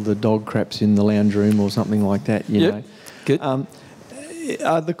household, the dog craps in the lounge room or something like that, you know. Good.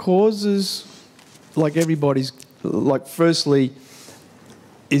 Are the causes, like everybody's, like firstly,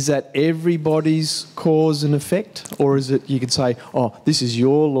 is that everybody's cause and effect? Or is it, you could say, oh, this is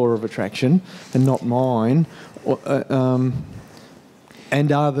your law of attraction and not mine? Or,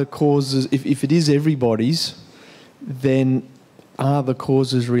 and are the causes, if it is everybody's, then are the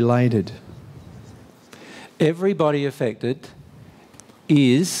causes related? Everybody affected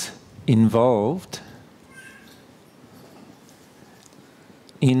is involved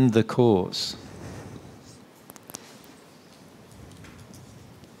in the cause.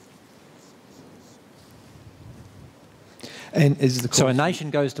 And is the cause... So a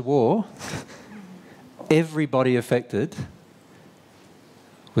nation goes to war, everybody affected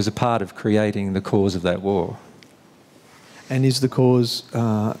was a part of creating the cause of that war. And is the cause,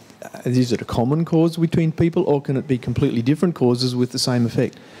 is it a common cause between people, or can it be completely different causes with the same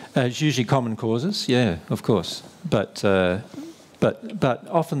effect? It's usually common causes, yeah, of course. But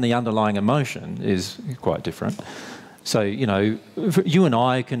often the underlying emotion is quite different. So, you know, you and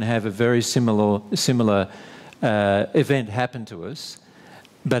I can have a very similar event happen to us,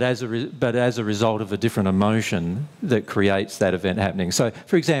 but as a result of a different emotion that creates that event happening. So,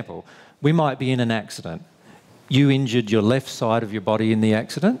 for example, we might be in an accident. You injured your left side of your body in the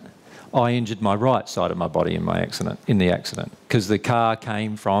accident. I injured my right side of my body in the accident, because the car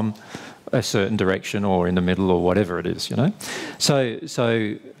came from a certain direction or in the middle or whatever it is, you know. So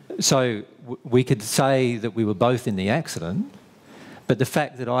we could say that we were both in the accident, but the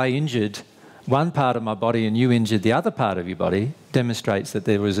fact that I injured one part of my body and you injured the other part of your body demonstrates that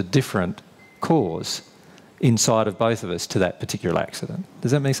there was a different cause inside of both of us to that particular accident.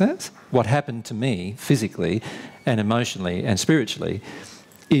 Does that make sense? What happened to me physically and emotionally and spiritually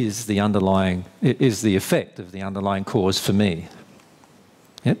is the effect of the underlying cause for me.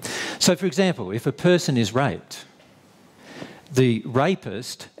 Yep. So, for example, if a person is raped, the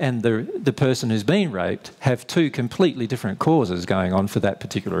rapist and the person who's been raped have two completely different causes going on for that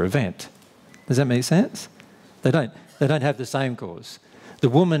particular event. Does that make sense? They don't have the same cause. The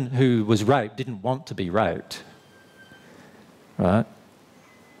woman who was raped didn't want to be raped, right?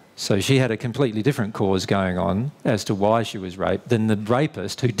 So she had a completely different cause going on as to why she was raped than the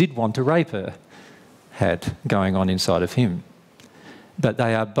rapist who did want to rape her. had going on inside of him. But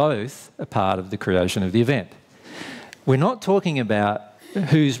they are both a part of the creation of the event. We're not talking about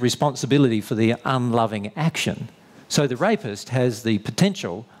whose responsibility for the unloving action. So the rapist has the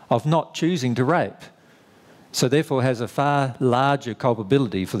potential of not choosing to rape, so therefore has a far larger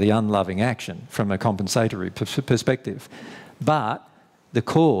culpability for the unloving action from a compensatory perspective. But the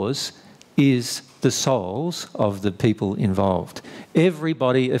cause is the souls of the people involved.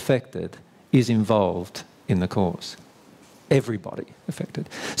 Everybody affected is involved in the cause. Everybody affected.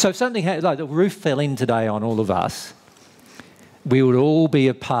 So if something like the roof fell in today on all of us, we would all be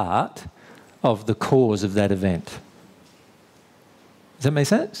a part of the cause of that event. Does that make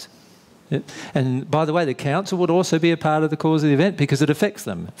sense? Yeah. And by the way, the council would also be a part of the cause of the event because it affects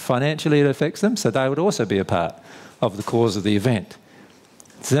them. Financially it affects them, so they would also be a part of the cause of the event.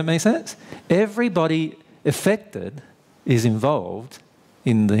 Does that make sense? Everybody affected is involved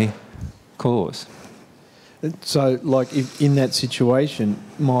in the cause. So, like, if in that situation,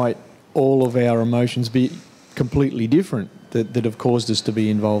 might all of our emotions be completely different that have caused us to be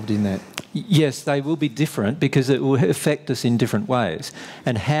involved in that? Yes, they will be different because it will affect us in different ways.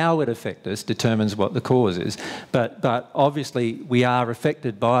 And how it affects us determines what the cause is. But obviously we are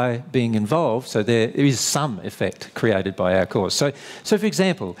affected by being involved, so there is some effect created by our cause. So for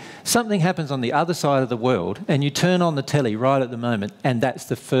example, something happens on the other side of the world and you turn on the telly right at the moment and that's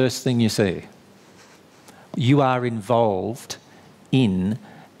the first thing you see. You are involved in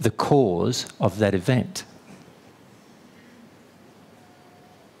the cause of that event.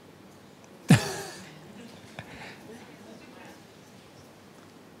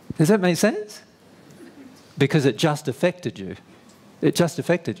 Does that make sense? Because it just affected you. It just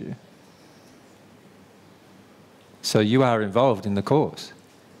affected you. So you are involved in the cause.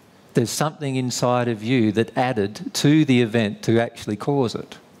 There's something inside of you that added to the event to actually cause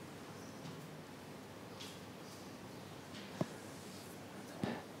it.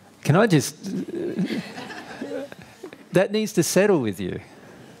 Can I just... that needs to settle with you.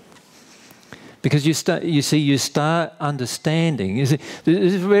 Because you start understanding. This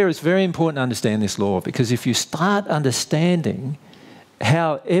is where it's very important to understand this law, because if you start understanding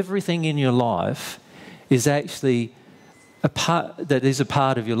how everything in your life is actually a part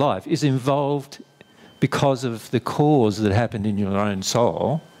of your life, is involved because of the cause that happened in your own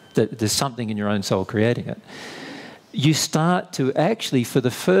soul, that there's something in your own soul creating it, you start to actually, for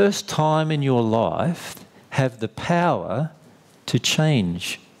the first time in your life, have the power to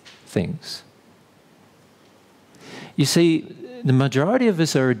change things. You see, the majority of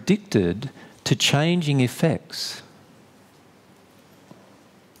us are addicted to changing effects.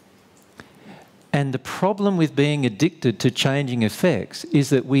 And the problem with being addicted to changing effects is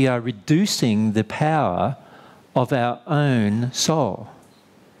that we are reducing the power of our own soul.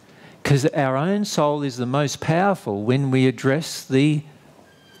 Because our own soul is the most powerful when we address the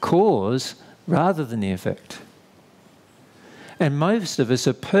cause rather than the effect. And most of us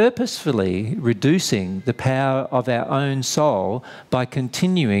are purposefully reducing the power of our own soul by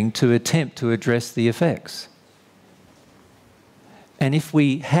continuing to attempt to address the effects. And if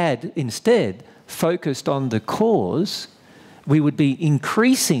we had instead focused on the cause, we would be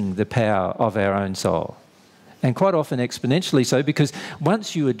increasing the power of our own soul. And quite often exponentially so, because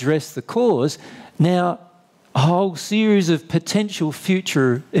once you address the cause, now a whole series of potential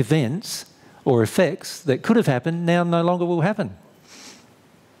future events or effects that could have happened now no longer will happen.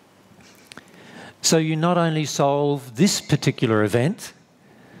 So you not only solve this particular event,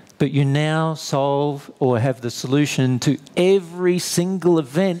 but you now solve or have the solution to every single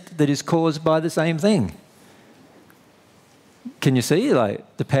event that is caused by the same thing. Can you see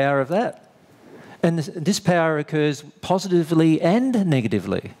the power of that? And this power occurs positively and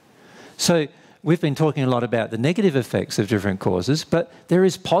negatively. So we've been talking a lot about the negative effects of different causes, but there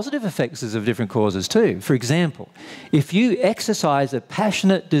is positive effects of different causes too. For example, if you exercise a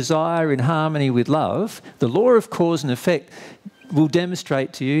passionate desire in harmony with love, the law of cause and effect will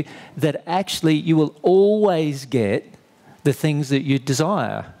demonstrate to you that actually you will always get the things that you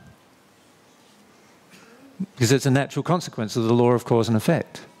desire. Because it's a natural consequence of the law of cause and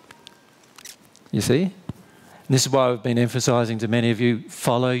effect. You see? This is why I've been emphasising to many of you,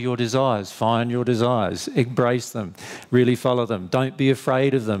 follow your desires, find your desires, embrace them, really follow them. Don't be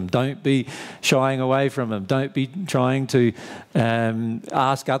afraid of them. Don't be shying away from them. Don't be trying to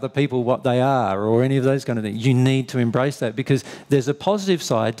ask other people what they are or any of those kind of things. You need to embrace that because there's a positive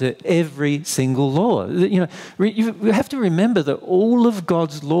side to every single law. You know, you have to remember that all of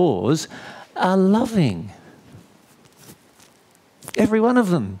God's laws are loving. Every one of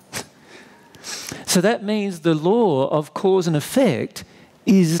them. So that means the law of cause and effect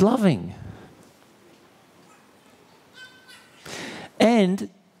is loving. And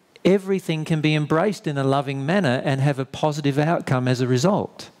everything can be embraced in a loving manner and have a positive outcome as a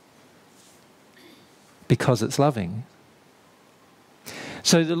result, because it's loving.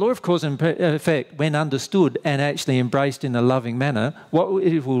 So the law of cause and effect, when understood and actually embraced in a loving manner, what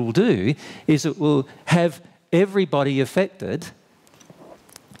it will do is it will have everybody affected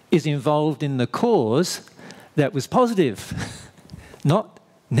is involved in the cause that was positive, not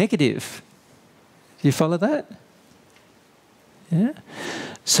negative. Do you follow that? Yeah?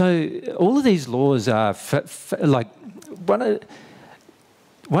 So all of these laws are like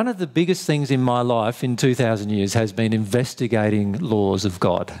one of the biggest things in my life in 2,000 years has been investigating laws of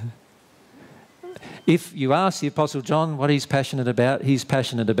God. If you ask the Apostle John what he's passionate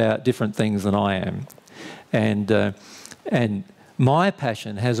about different things than I am. And my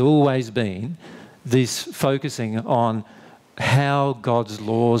passion has always been this focusing on how God's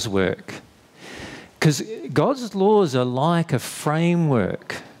laws work. Because God's laws are like a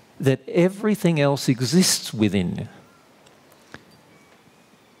framework that everything else exists within.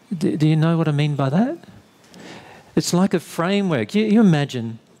 Do you know what I mean by that? It's like a framework. You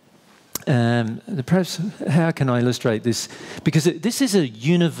imagine, perhaps, how can I illustrate this? Because this is a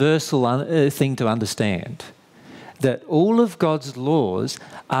universal thing to understand, that all of God's laws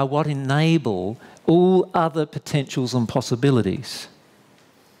are what enable all other potentials and possibilities.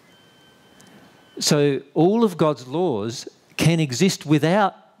 So all of God's laws can exist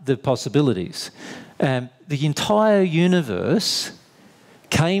without the possibilities. The entire universe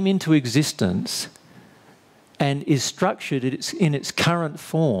came into existence and is structured in its current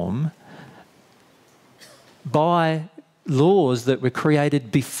form by laws that were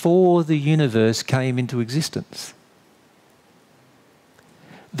created before the universe came into existence.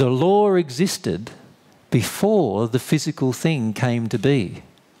 The law existed before the physical thing came to be.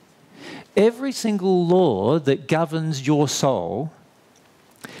 Every single law that governs your soul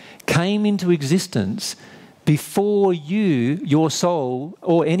came into existence before your soul,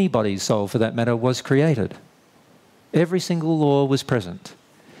 or anybody's soul for that matter, was created. Every single law was present.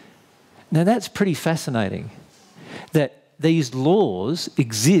 Now that's pretty fascinating, that these laws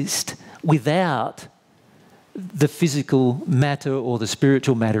exist without the physical matter or the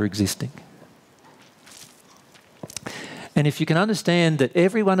spiritual matter existing. And if you can understand that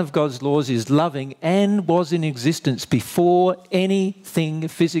every one of God's laws is loving and was in existence before anything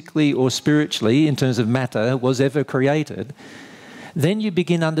physically or spiritually, in terms of matter, was ever created, then you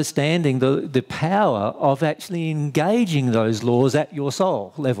begin understanding the power of actually engaging those laws at your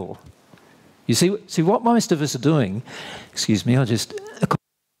soul level. You see what most of us are doing,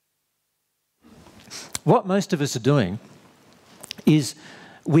 what most of us are doing is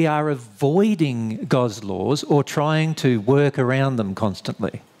we are avoiding God's laws or trying to work around them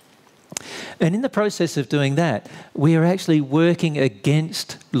constantly. And in the process of doing that, we are actually working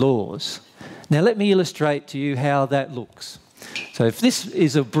against laws. Now let me illustrate to you how that looks. So if this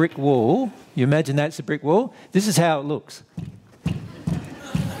is a brick wall, you imagine that's a brick wall, this is how it looks.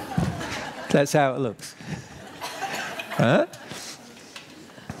 That's how it looks.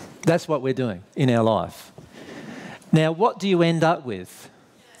 That's what we're doing in our life. Now, what do you end up with?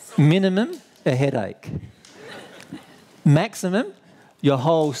 Minimum, a headache. Maximum, your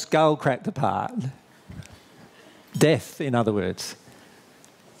whole skull cracked apart. Death, in other words,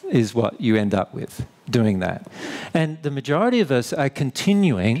 is what you end up with doing that. And the majority of us are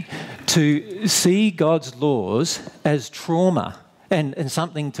continuing to see God's laws as trauma and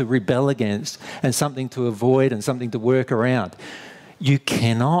something to rebel against and something to avoid and something to work around. You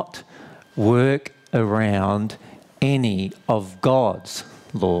cannot work around any of God's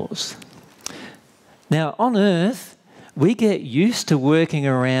laws. Now, on earth, we get used to working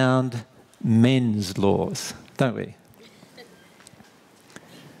around men's laws, don't we?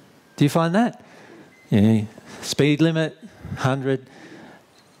 Do you find that? Yeah. Speed limit, 100.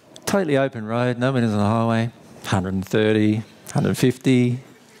 Totally open road, no one is on the highway. 130, 150,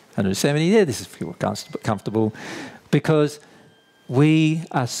 170. Yeah, this is feel comfortable because we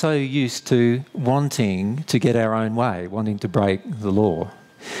are so used to wanting to get our own way, wanting to break the law.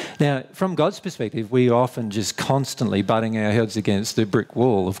 Now, from God's perspective, we often just constantly butting our heads against the brick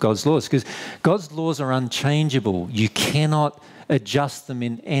wall of God's laws because God's laws are unchangeable. You cannot adjust them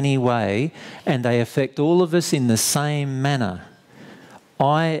in any way, and they affect all of us in the same manner.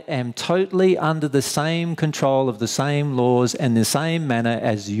 I am totally under the same control of the same laws and the same manner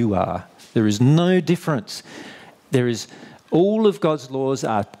as you are. There is no difference. All of God's laws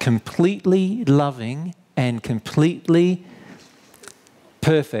are completely loving and completely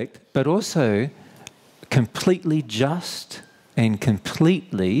perfect, but also completely just and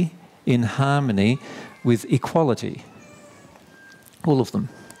completely in harmony with equality. All of them.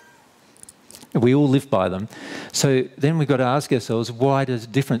 We all live by them. So then we've got to ask ourselves, why does a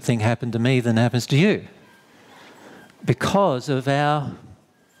different thing happen to me than happens to you? Because of our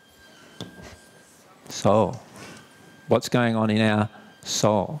soul. What's going on in our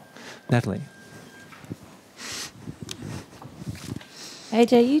soul? Natalie.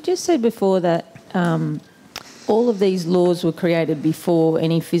 AJ, you just said before that all of these laws were created before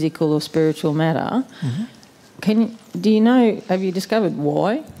any physical or spiritual matter. Mm-hmm. Have you discovered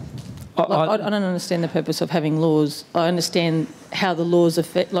why? I don't understand the purpose of having laws. I understand how the laws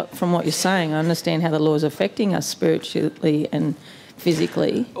affect, like from what you're saying, I understand how the laws are affecting us spiritually and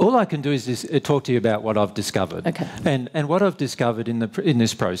physically. All I can do is talk to you about what I've discovered. Okay. And what I've discovered in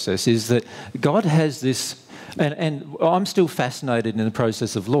this process is that God has this, and I'm still fascinated in the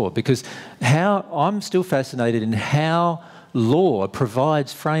process of law, because I'm still fascinated in how law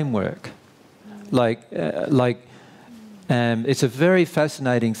provides framework. It's a very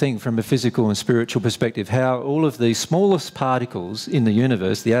fascinating thing from a physical and spiritual perspective, how all of the smallest particles in the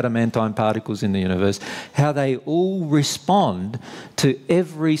universe, the adamantine particles in the universe, how they all respond to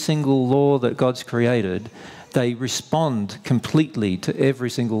every single law that God's created. They respond completely to every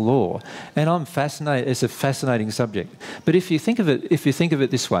single law. And I'm fascinated. It's a fascinating subject. But if you think of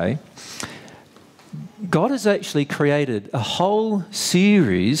it this way, God has actually created a whole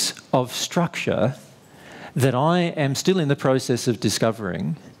series of structure that I am still in the process of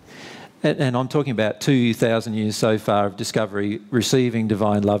discovering, and I'm talking about 2,000 years so far of discovery, receiving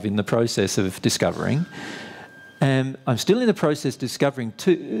divine love in the process of discovering. And I'm still in the process of discovering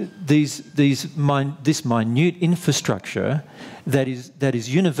this minute infrastructure that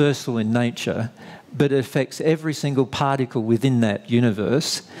is universal in nature, but affects every single particle within that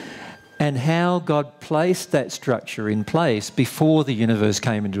universe, and how God placed that structure in place before the universe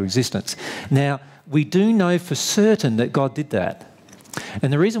came into existence. Now, we do know for certain that God did that.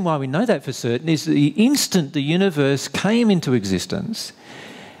 And the reason why we know that for certain is that the instant the universe came into existence,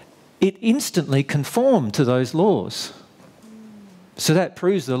 it instantly conformed to those laws. So that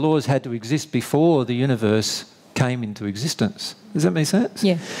proves the laws had to exist before the universe came into existence. Does that make sense?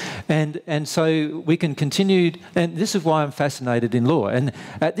 Yeah. And so we can continue, and this is why I'm fascinated in law. And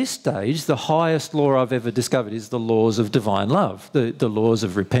at this stage, the highest law I've ever discovered is the laws of divine love, the laws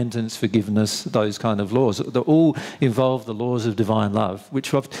of repentance, forgiveness, those kind of laws. They all involve the laws of divine love,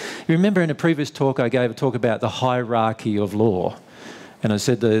 which you remember in a previous talk I gave a talk about the hierarchy of law. And I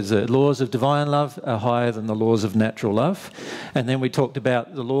said the laws of divine love are higher than the laws of natural love. And then we talked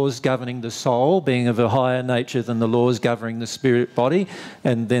about the laws governing the soul being of a higher nature than the laws governing the spirit body,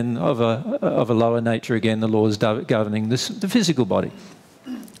 and then of a lower nature again, the laws governing the physical body.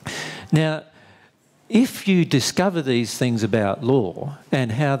 Now, if you discover these things about law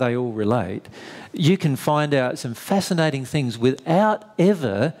and how they all relate, you can find out some fascinating things without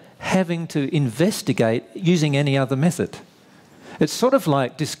ever having to investigate using any other method. It's sort of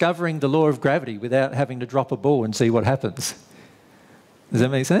like discovering the law of gravity without having to drop a ball and see what happens. Does that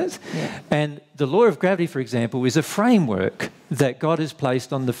make sense? Yeah. And the law of gravity, for example, is a framework that God has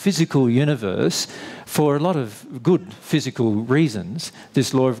placed on the physical universe for a lot of good physical reasons.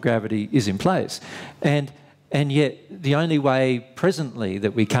 This law of gravity is in place. And yet the only way presently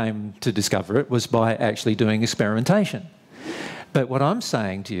that we came to discover it was by actually doing experimentation. But what I'm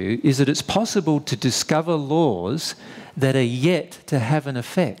saying to you is that it's possible to discover laws that are yet to have an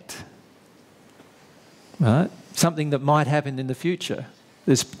effect, right? Something that might happen in the future.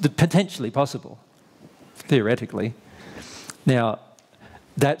 It's potentially possible, theoretically. Now,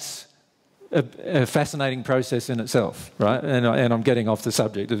 that's a fascinating process in itself, right? And I'm getting off the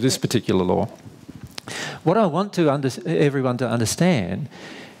subject of this particular law. What I want everyone to understand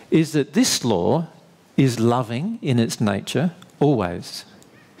is that this law is loving in its nature, always.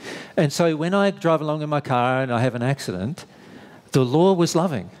 And so when I drive along in my car and I have an accident, the law was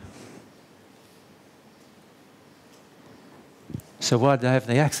loving. So why did I have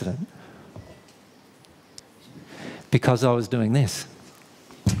the accident? Because I was doing this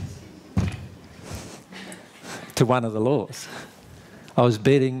to one of the laws. I was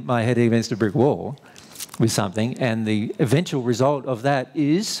beating my head against a brick wall with something, and the eventual result of that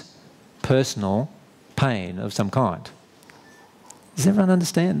is personal pain of some kind. Does everyone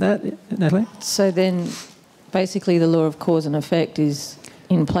understand that, Natalie? So then basically the law of cause and effect is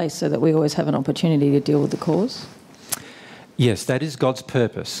in place so that we always have an opportunity to deal with the cause? Yes, that is God's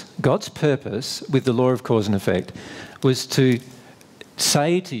purpose. God's purpose with the law of cause and effect was to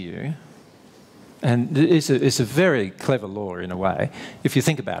say to you, and it's a very clever law in a way, if you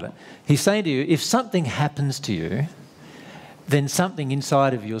think about it. He's saying to you, if something happens to you, then something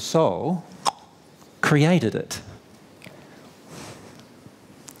inside of your soul created it.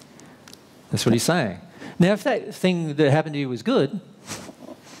 That's what he's saying. Now, if that thing that happened to you was good,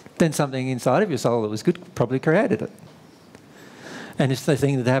 then something inside of your soul that was good probably created it. And if the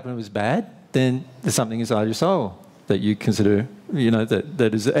thing that happened was bad, then there's something inside your soul that you consider,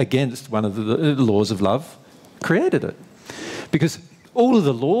 that is against one of the laws of love, created it. Because all of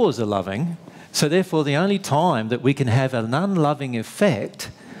the laws are loving, so therefore the only time that we can have an unloving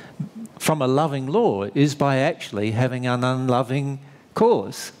effect from a loving law is by actually having an unloving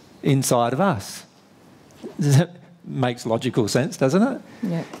cause inside of us. That makes logical sense, doesn't it?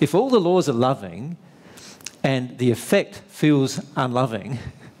 Yeah. If all the laws are loving and the effect feels unloving,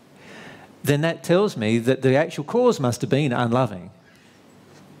 then that tells me that the actual cause must have been unloving.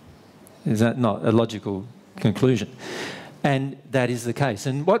 Is that not a logical conclusion? And that is the case.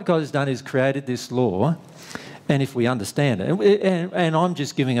 And what God has done is created this law, and if we understand it, and I'm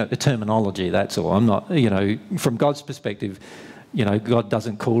just giving it a terminology, that's all. I'm not, from God's perspective, God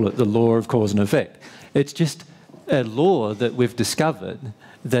doesn't call it the law of cause and effect. It's just a law that we've discovered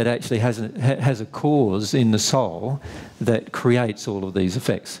that actually has a cause in the soul that creates all of these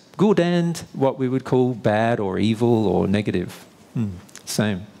effects. Good and what we would call bad or evil or negative.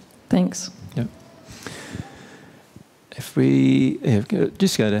 Same. Thanks. Yep. If we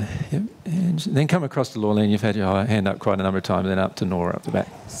just go to, and then come across to Lorleen, you've had your hand up quite a number of times, then up to Nora up the back.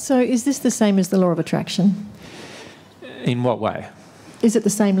 So is this the same as the law of attraction? In what way? Is it the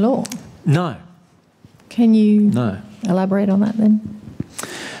same law? No. Can you elaborate on that then?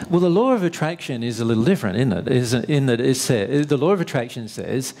 Well, the law of attraction is a little different, isn't it? In that it says, the law of attraction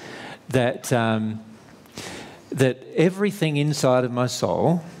says that that everything inside of my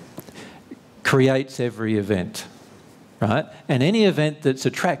soul creates every event, right? And any event that's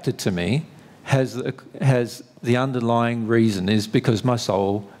attracted to me has the underlying reason is because my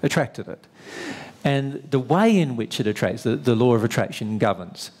soul attracted it. And the way in which it attracts, the law of attraction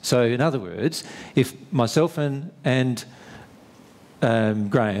governs. So in other words, if myself and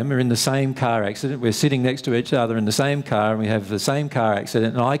Graham are in the same car accident, we're sitting next to each other in the same car and we have the same car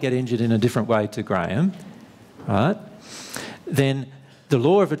accident and I get injured in a different way to Graham, right? Then the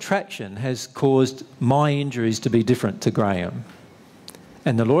law of attraction has caused my injuries to be different to Graham.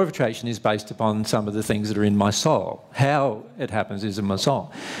 And the law of attraction is based upon some of the things that are in my soul. How it happens is in my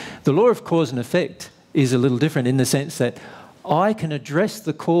soul. The law of cause and effect is a little different in the sense that I can address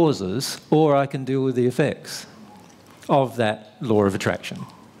the causes or I can deal with the effects of that law of attraction.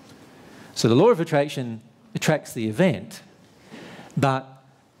 So the law of attraction attracts the event, but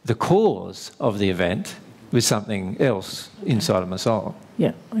the cause of the event was something else inside of my soul.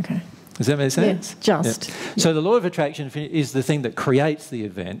 Yeah, okay. Does that make sense? Yeah, just. Yeah. Yeah. So the law of attraction is the thing that creates the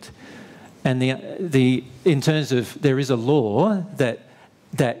event, and in terms of there is a law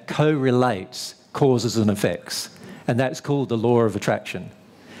that correlates causes and effects, and that's called the law of attraction.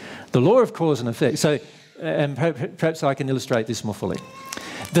 The law of cause and effect. So, and perhaps I can illustrate this more fully.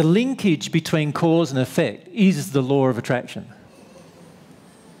 The linkage between cause and effect is the law of attraction.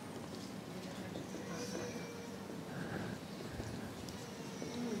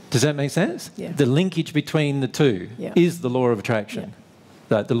 Does that make sense? Yeah. The linkage between the two is the law of attraction.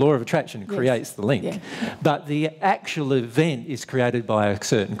 Yeah. The law of attraction creates the link. Yeah. But the actual event is created by a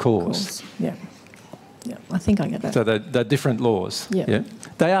certain cause. Yeah. Yeah, I think I get that. So they're different laws. Yeah.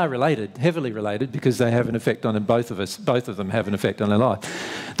 They are related, heavily related, because they have an effect on both of us. Both of them have an effect on our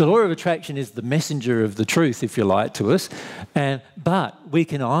life. The law of attraction is the messenger of the truth, if you like, to us. But we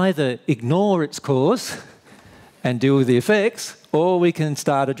can either ignore its cause and deal with the effects, or we can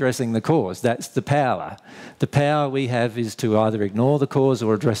start addressing the cause. That's the power. The power we have is to either ignore the cause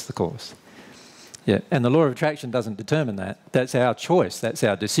or address the cause. Yeah, and the law of attraction doesn't determine that. That's our choice. That's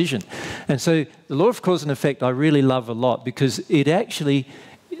our decision. And so the law of cause and effect I really love a lot because it actually,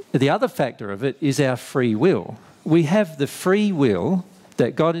 the other factor of it is our free will. We have the free will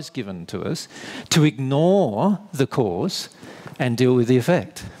that God has given to us to ignore the cause and deal with the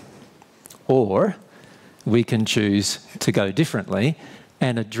effect. Or we can choose to go differently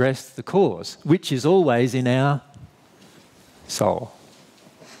and address the cause, which is always in our soul.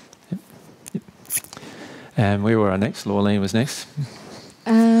 And where were our next? Lorleen was next.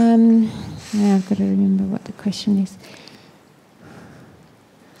 Now I've got to remember what the question is.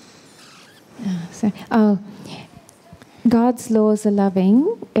 God's laws are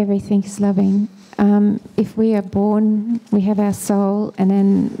loving. Everything is loving. If we are born, we have our soul, and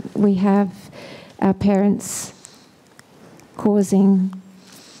then we have our parents causing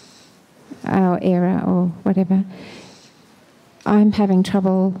our error or whatever. I'm having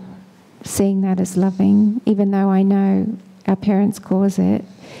trouble seeing that as loving, even though I know our parents cause it.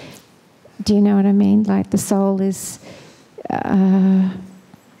 Do you know what I mean? Like the soul is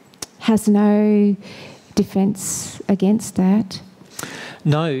has no defence against that.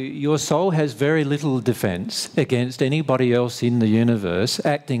 No, your soul has very little defence against anybody else in the universe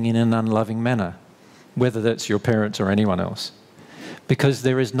acting in an unloving manner, whether that's your parents or anyone else. Because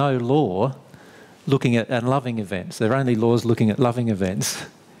there is no law looking at unloving events. There are only laws looking at loving events.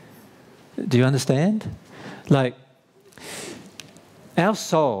 Do you understand? Like, our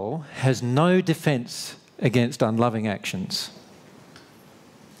soul has no defence against unloving actions.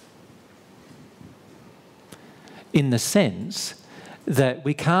 In the sense that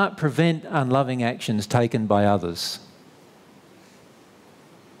we can't prevent unloving actions taken by others.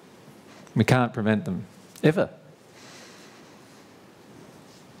 We can't prevent them, ever.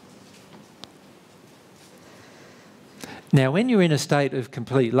 Now, when you're in a state of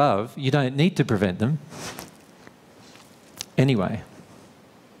complete love, you don't need to prevent them anyway.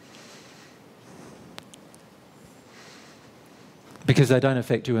 Because they don't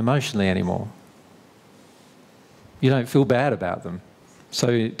affect you emotionally anymore. You don't feel bad about them.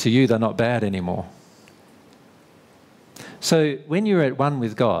 So to you, they're not bad anymore. So when you're at one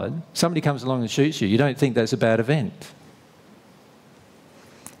with God, somebody comes along and shoots you, you don't think that's a bad event.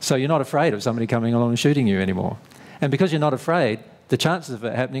 So you're not afraid of somebody coming along and shooting you anymore. And because you're not afraid, the chances of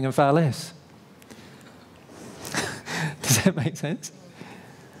it happening are far less. Does that make sense?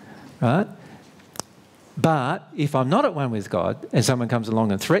 Right? But if I'm not at one with God and someone comes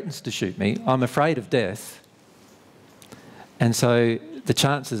along and threatens to shoot me, I'm afraid of death. And so the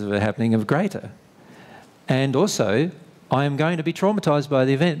chances of it happening are greater. And also, I am going to be traumatised by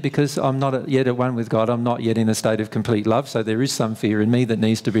the event because I'm not yet at one with God. I'm not yet in a state of complete love. So there is some fear in me that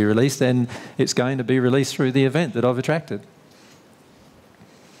needs to be released, and it's going to be released through the event that I've attracted.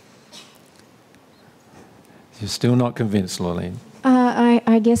 You're still not convinced, Lorleen?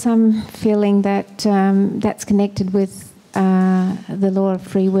 I guess I'm feeling that that's connected with the law of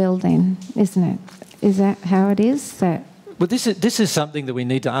free will then, isn't it? Is that how it is? That Well, this is something that we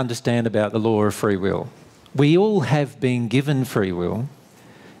need to understand about the law of free will. We all have been given free will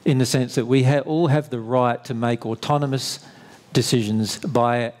in the sense that we all have the right to make autonomous decisions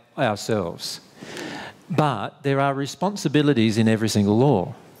by ourselves. But there are responsibilities in every single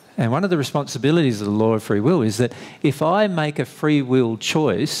law. And one of the responsibilities of the law of free will is that if I make a free will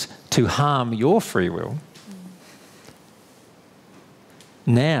choice to harm your free will,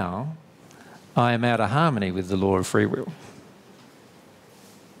 now I am out of harmony with the law of free will.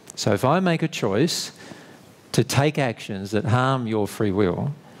 So if I make a choice to take actions that harm your free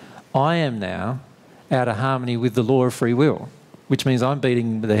will, I am now out of harmony with the law of free will, which means I'm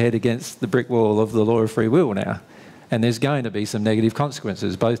beating the head against the brick wall of the law of free will now. And there's going to be some negative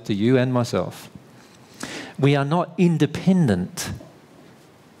consequences, both to you and myself. We are not independent.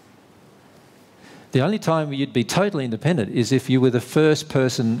 The only time you'd be totally independent is if you were the first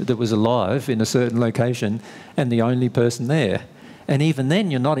person that was alive in a certain location and the only person there. And even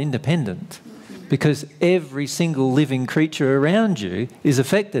then, you're not independent because every single living creature around you is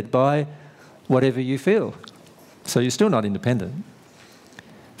affected by whatever you feel. So you're still not independent.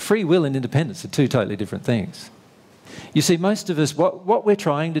 Free will and independence are two totally different things. You see, most of us, what we're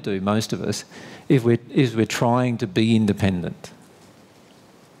trying to do, most of us, is we're trying to be independent.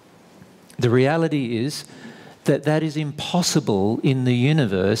 The reality is that that is impossible in the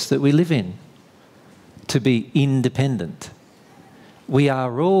universe that we live in, to be independent. We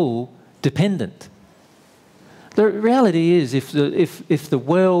are all dependent. The reality is if the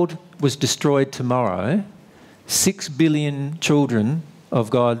world was destroyed tomorrow, 6 billion children of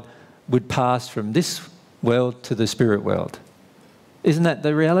God would pass from this world to the spirit world. Isn't that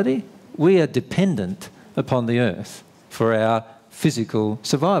the reality? We are dependent upon the earth for our physical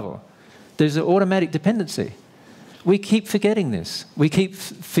survival. There's an automatic dependency. We keep forgetting this. We keep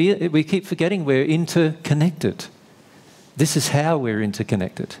forgetting we're interconnected. This is how we're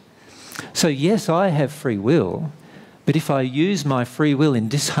interconnected. So yes, I have free will, but if I use my free will in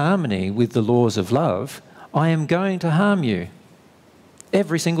disharmony with the laws of love, I am going to harm you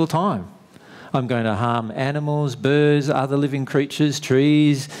every single time. I'm going to harm animals, birds, other living creatures,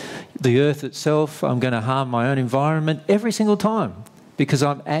 trees, the earth itself. I'm going to harm my own environment every single time because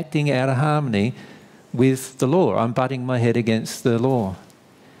I'm acting out of harmony with the law. I'm butting my head against the law.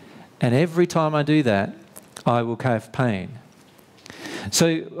 And every time I do that, I will have pain.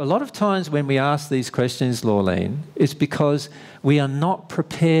 So a lot of times when we ask these questions, Lorleen, it's because we are not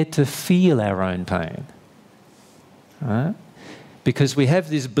prepared to feel our own pain. Right? Because we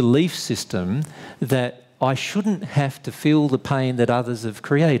have this belief system that I shouldn't have to feel the pain that others have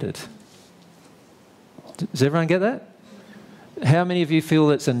created. Does everyone get that? How many of you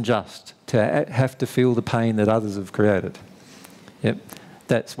feel it's unjust to have to feel the pain that others have created? Yep.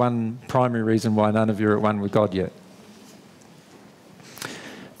 That's one primary reason why none of you are at one with God yet.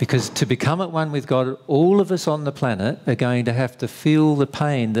 Because to become at one with God, all of us on the planet are going to have to feel the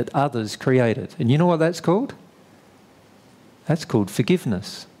pain that others created. And you know what that's called? That's called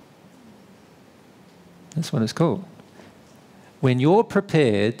forgiveness. That's what it's called. When you're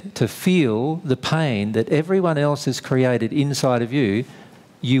prepared to feel the pain that everyone else has created inside of you,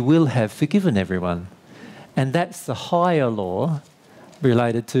 you will have forgiven everyone. And that's the higher law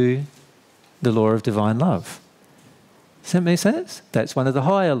related to the law of divine love. Does that make sense? That's one of the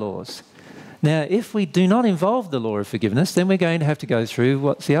higher laws. Now, if we do not involve the law of forgiveness, then we're going to have to go through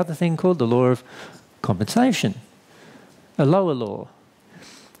what's the other thing called? The law of compensation, a lower law.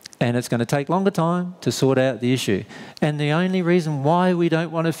 And it's going to take longer time to sort out the issue. And the only reason why we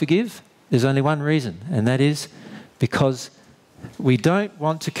don't want to forgive, there's only one reason, and that is because we don't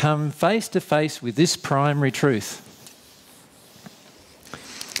want to come face to face with this primary truth.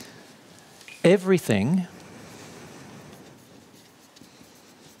 Everything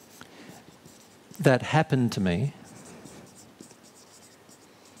that happened to me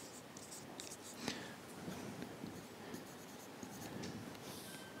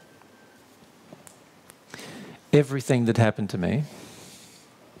everything that happened to me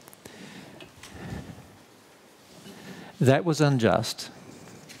that was unjust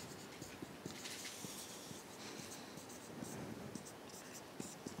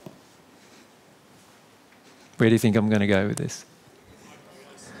where do you think I'm going to go with this?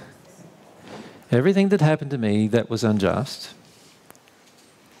 Everything that happened to me that was unjust.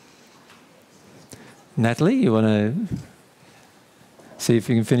 Natalie, you want to see if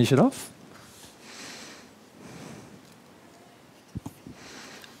you can finish it off?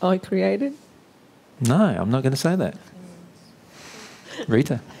 I created? No, I'm not going to say that.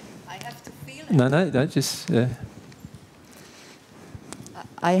 Rita. I have to feel it. No, just...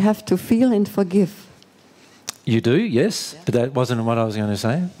 I have to feel and forgive. You do, yes, but that wasn't what I was going to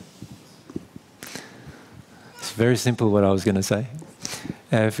say. It's very simple what I was going to say.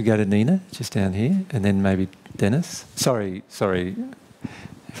 If we go to Nina, just down here, and then maybe Dennis. Sorry.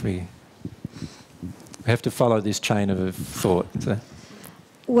 If we have to follow this chain of thought. So.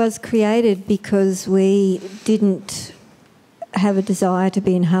 Was created because we didn't have a desire to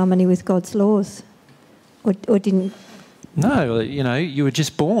be in harmony with God's laws, or didn't. No, you were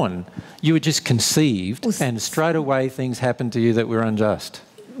just born. You were just conceived, and straight away things happened to you that were unjust.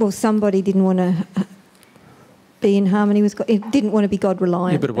 Well, somebody didn't want to be in harmony with God. It didn't want to be God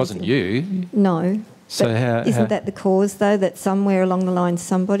reliant. Yeah, but it wasn't you. No. So isn't that the cause, though, that somewhere along the line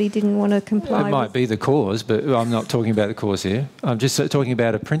somebody didn't want to comply? It might be the cause, but I'm not talking about the cause here. I'm just talking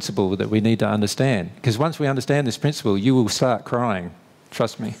about a principle that we need to understand. Because once we understand this principle, you will start crying.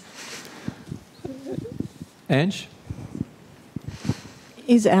 Trust me. Ange?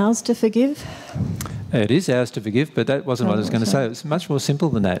 Is ours to forgive? It is ours to forgive, but that wasn't what I was going to say. It's much more simple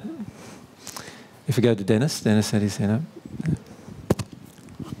than that. If we go to Dennis had his hand up.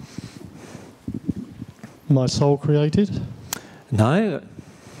 My soul created? No.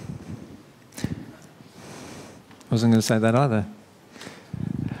 I wasn't going to say that either.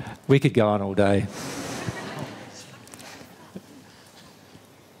 We could go on all day.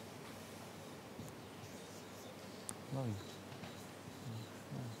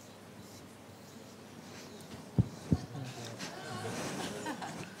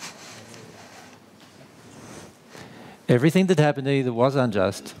 Everything that happened to you that was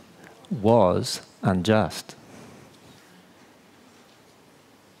unjust.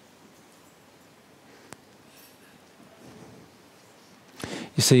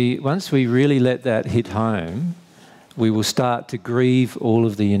 You see, once we really let that hit home, we will start to grieve all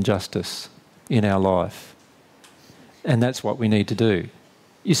of the injustice in our life. And that's what we need to do.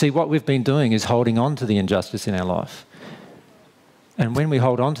 You see, what we've been doing is holding on to the injustice in our life. And when we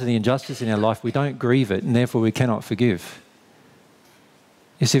hold on to the injustice in our life, we don't grieve it, and therefore we cannot forgive.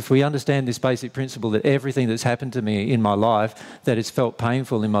 Is if we understand this basic principle that everything that's happened to me in my life that has felt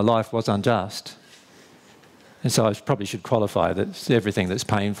painful in my life was unjust. And so I probably should qualify that everything that's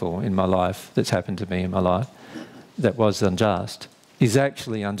painful in my life that's happened to me in my life that was unjust is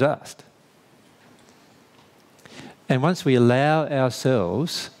actually unjust. And once we allow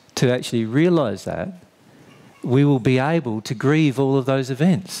ourselves to actually realise that, we will be able to grieve all of those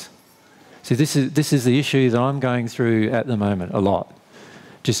events. See, this is the issue that I'm going through at the moment a lot.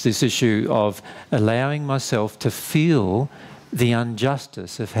 Just this issue of allowing myself to feel the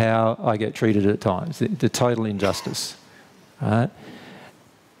injustice of how I get treated at times, the total injustice, right?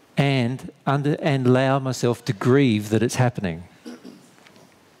 And allow myself to grieve that it's happening.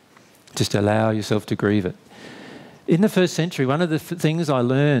 Just allow yourself to grieve it. In the first century, one of the things I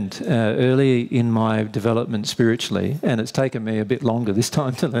learned early in my development spiritually, and it's taken me a bit longer this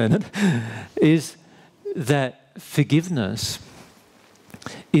time to learn it, is that forgiveness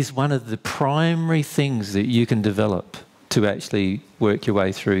is one of the primary things that you can develop to actually work your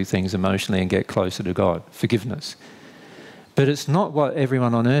way through things emotionally and get closer to God. Forgiveness. But it's not what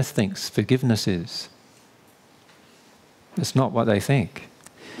everyone on earth thinks forgiveness is. It's not what they think.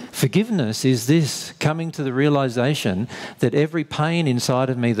 Forgiveness is this, coming to the realisation that every pain inside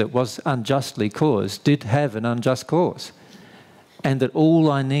of me that was unjustly caused did have an unjust cause. And that all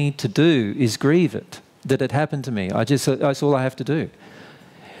I need to do is grieve it, that it happened to me. That's all I have to do.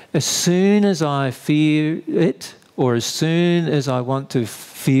 As soon as I fear it, or as soon as I want to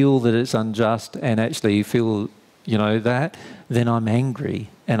feel that it's unjust and actually feel, that, then I'm angry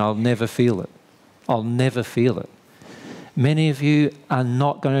and I'll never feel it. I'll never feel it. Many of you are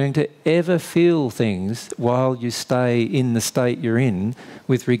not going to ever feel things while you stay in the state you're in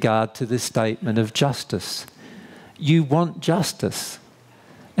with regard to this statement of justice. You want justice.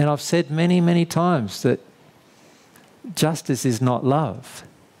 And I've said many, many times that justice is not love.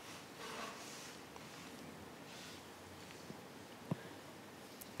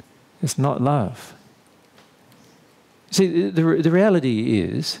 It's not love. See, the reality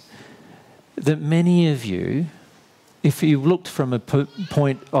is that many of you, if you looked from a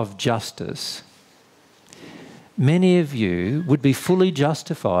point of justice, many of you would be fully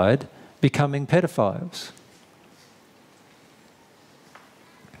justified becoming pedophiles.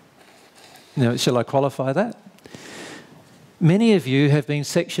 Now, shall I qualify that? Many of you have been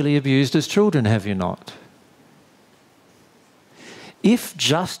sexually abused as children, have you not? If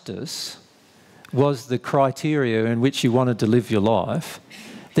justice was the criteria in which you wanted to live your life,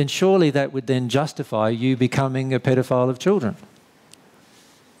 then surely that would then justify you becoming a pedophile of children.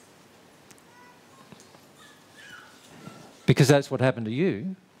 Because that's what happened to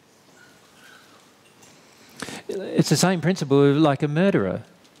you. It's the same principle like a murderer.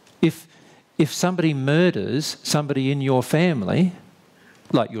 If somebody murders somebody in your family,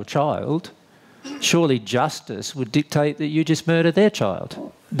 like your child, surely justice would dictate that you just murder their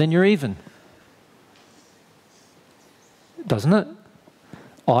child. Then you're even. Doesn't it?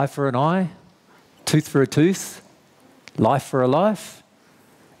 Eye for an eye, tooth for a tooth, life for a life.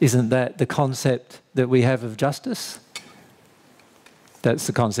 Isn't that the concept that we have of justice? That's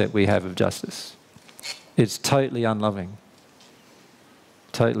the concept we have of justice. It's totally unloving.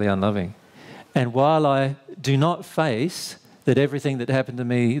 Totally unloving. And while I do not face that everything that happened to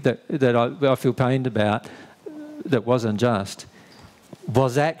me that I feel pained about that was unjust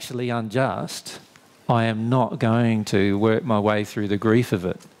was actually unjust, I am not going to work my way through the grief of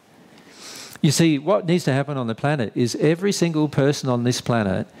it. You see, what needs to happen on the planet is every single person on this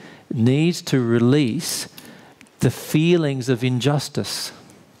planet needs to release the feelings of injustice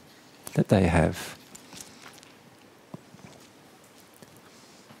that they have.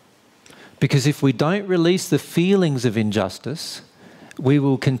 Because if we don't release the feelings of injustice, we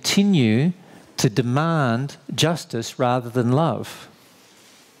will continue to demand justice rather than love.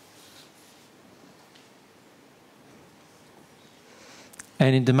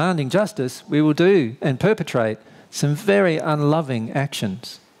 And in demanding justice, we will do and perpetrate some very unloving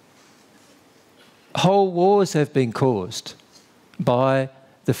actions. Whole wars have been caused by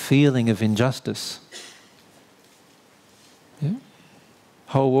the feeling of injustice. Yeah?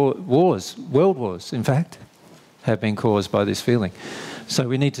 Whole wars, world wars, in fact, have been caused by this feeling. So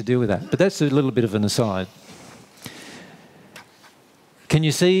we need to deal with that. But that's a little bit of an aside. Can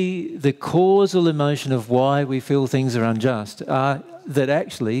you see the causal emotion of why we feel things are unjust? That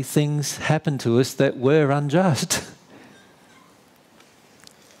actually things happen to us that were unjust.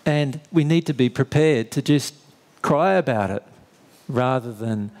 And we need to be prepared to just cry about it rather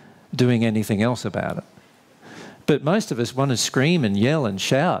than doing anything else about it. But most of us want to scream and yell and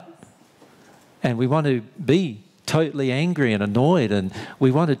shout. And we want to be totally angry and annoyed, and we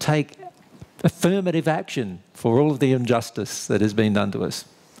want to take affirmative action for all of the injustice that has been done to us.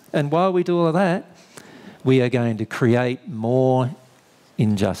 And while we do all of that, we are going to create more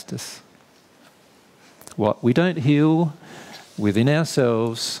injustice. What we don't heal within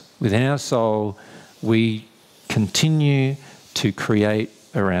ourselves, within our soul, we continue to create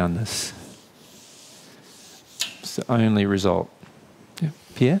around us. It's the only result. Yeah.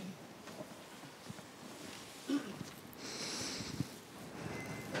 Pierre?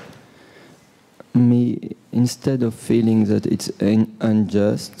 Me, instead of feeling that it's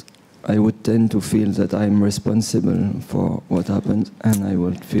unjust, I would tend to feel that I'm responsible for what happened, and I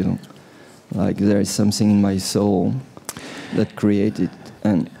would feel like there is something in my soul that created,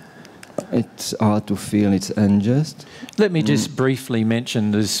 and it's hard to feel it's unjust. Let me just briefly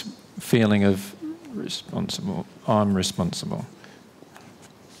mention this feeling of responsible. I'm responsible.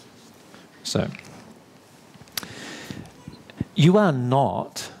 So, you are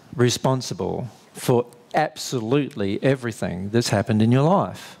not responsible for absolutely everything that's happened in your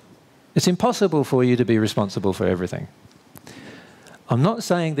life. It's impossible for you to be responsible for everything. I'm not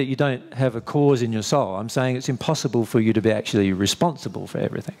saying that you don't have a cause in your soul. I'm saying it's impossible for you to be actually responsible for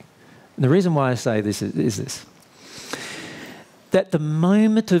everything. And the reason why I say this is this. That the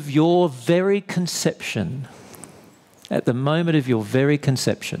moment of your very conception,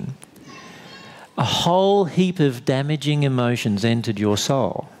 a whole heap of damaging emotions entered your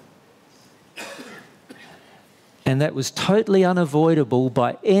soul. And that was totally unavoidable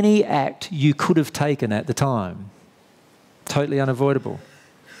by any act you could have taken at the time. Totally unavoidable.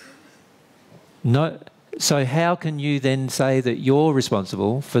 No, so how can you then say that you're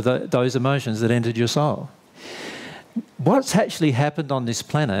responsible for those emotions that entered your soul? What's actually happened on this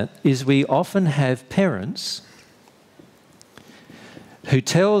planet is we often have parents who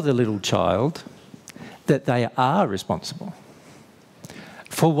tell the little child that they are responsible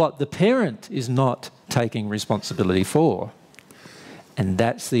for what the parent is not taking responsibility for. And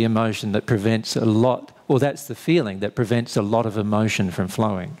that's the emotion that prevents a lot, or that's the feeling that prevents a lot of emotion from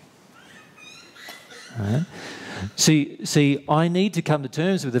flowing. Right? See, I need to come to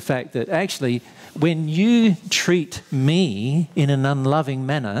terms with the fact that actually when you treat me in an unloving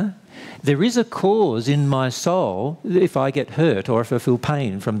manner, there is a cause in my soul. If I get hurt or if I feel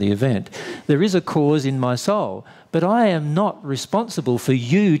pain from the event, there is a cause in my soul. But I am not responsible for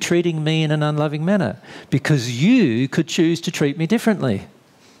you treating me in an unloving manner, because you could choose to treat me differently.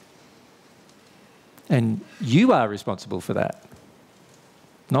 And you are responsible for that,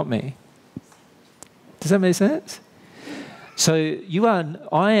 not me. Does that make sense? So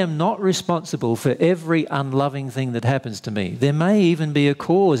I am not responsible for every unloving thing that happens to me. There may even be a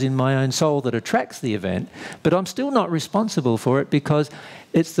cause in my own soul that attracts the event, but I'm still not responsible for it, because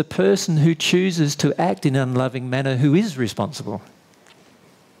it's the person who chooses to act in an unloving manner who is responsible.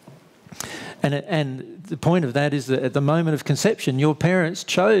 And the point of that is that at the moment of conception, your parents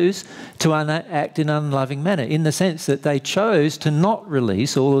chose to act in an unloving manner, in the sense that they chose to not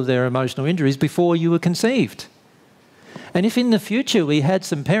release all of their emotional injuries before you were conceived. And if in the future we had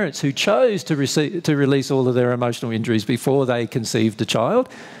some parents who chose to release all of their emotional injuries before they conceived the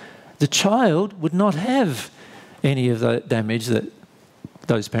child would not have any of the damage that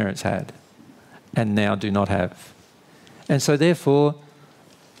those parents had and now do not have. And so therefore,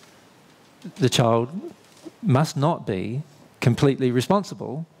 the child must not be completely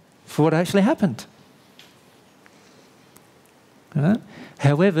responsible for what actually happened. Right?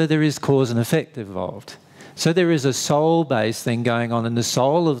 However, there is cause and effect involved. So there is a soul-based thing going on in the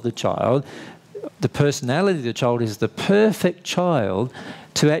soul of the child. The personality of the child is the perfect child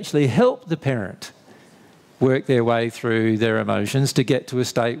to actually help the parent work their way through their emotions to get to a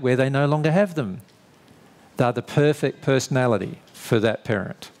state where they no longer have them. They're the perfect personality for that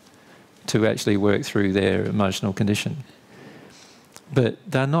parent to actually work through their emotional condition. But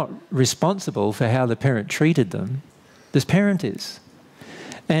they're not responsible for how the parent treated them. This parent is.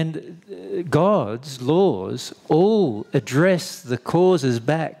 And God's laws all address the causes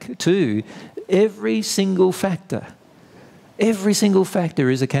back to every single factor. Every single factor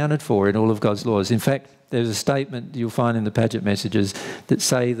is accounted for in all of God's laws. In fact, there's a statement you'll find in the Paget messages that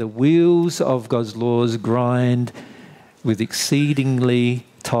say the wheels of God's laws grind with exceedingly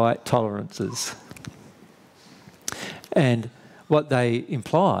tight tolerances. And what they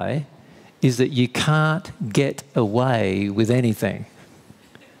imply is that you can't get away with anything.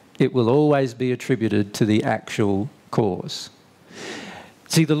 It will always be attributed to the actual cause.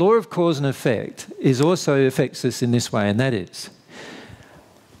 See, the law of cause and effect also affects us in this way, and that is,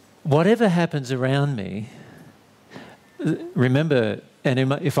 whatever happens around me, remember, and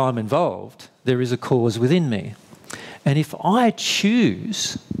if I'm involved, there is a cause within me. And if I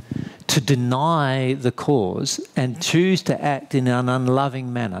choose to deny the cause and choose to act in an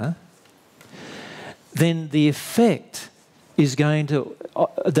unloving manner, then the effect is going to,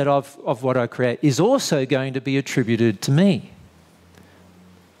 of what I create, is also going to be attributed to me.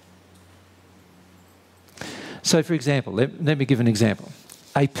 So, for example, let me give an example.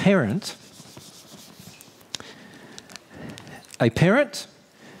 A parent,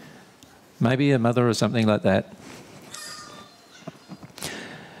 maybe a mother or something like that,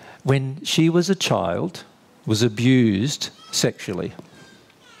 when she was a child, was abused sexually.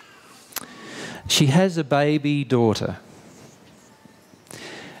 She has a baby daughter.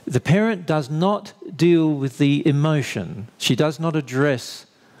 The parent does not deal with the emotion. She does not address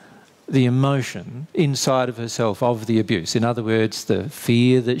the emotion inside of herself of the abuse. In other words, the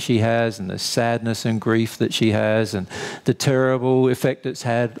fear that she has and the sadness and grief that she has and the terrible effect it's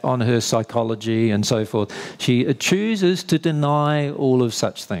had on her psychology and so forth. She chooses to deny all of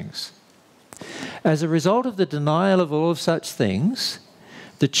such things. As a result of the denial of all of such things,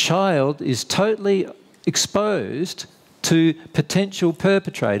 the child is totally exposed to potential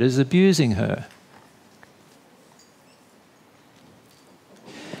perpetrators abusing her.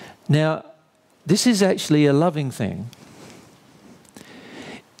 Now, this is actually a loving thing.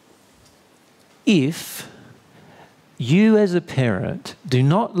 If you as a parent do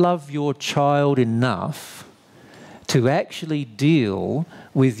not love your child enough to actually deal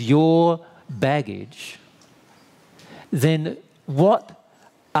with your baggage, then what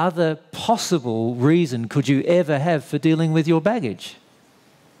other possible reason could you ever have for dealing with your baggage?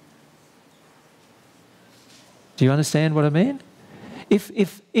 Do you understand what I mean?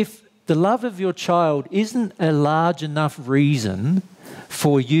 If the love of your child isn't a large enough reason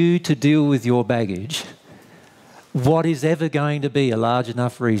for you to deal with your baggage, what is ever going to be a large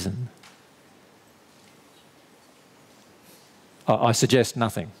enough reason? I suggest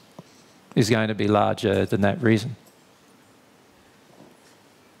nothing is going to be larger than that reason.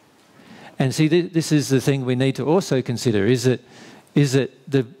 And see, this is the thing we need to also consider, is that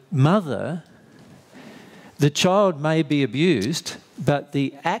the mother, the child may be abused, but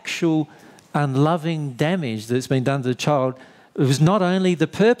the actual unloving damage that's been done to the child, it was not only the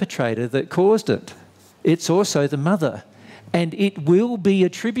perpetrator that caused it, it's also the mother. And it will be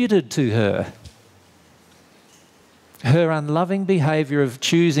attributed to her. Her unloving behaviour of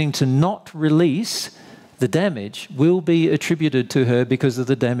choosing to not release the damage will be attributed to her because of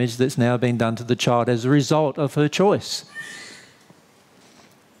the damage that's now been done to the child as a result of her choice.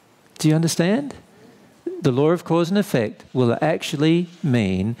 Do you understand? The law of cause and effect will actually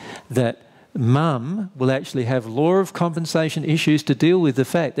mean that mum will actually have law of compensation issues to deal with the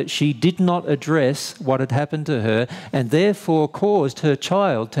fact that she did not address what had happened to her and therefore caused her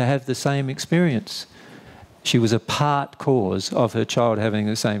child to have the same experience. She was a part cause of her child having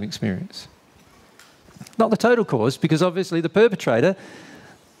the same experience. Not the total cause, because obviously the perpetrator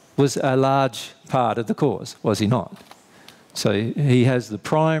was a large part of the cause, was he not? So he has the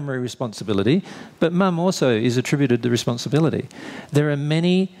primary responsibility, but mum also is attributed the responsibility. There are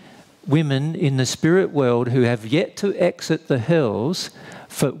many women in the spirit world who have yet to exit the hells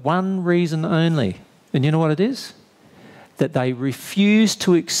for one reason only. And you know what it is? That they refuse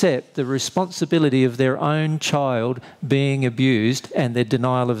to accept the responsibility of their own child being abused and their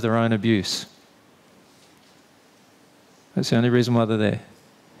denial of their own abuse. That's the only reason why they're there.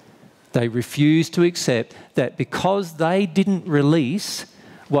 They refuse to accept that because they didn't release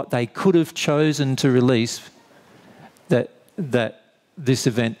what they could have chosen to release, that this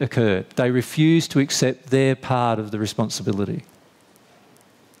event occurred. They refuse to accept their part of the responsibility.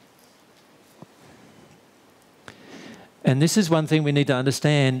 And this is one thing we need to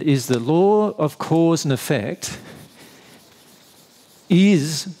understand, is the law of cause and effect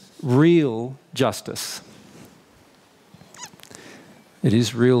is real justice. It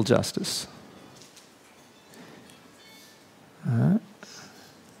is real justice.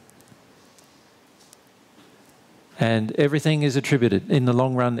 And everything is attributed. In the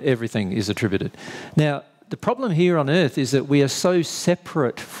long run, everything is attributed. Now, the problem here on earth is that we are so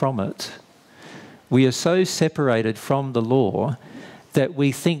separate from it. We are so separated from the law that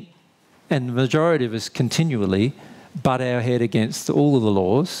we think, and the majority of us continually, butt our head against all of the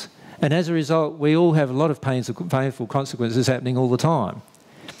laws. And as a result, we all have a lot of painful consequences happening all the time.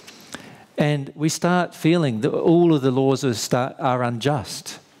 And we start feeling that all of the laws are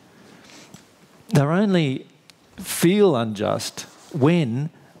unjust. They only feel unjust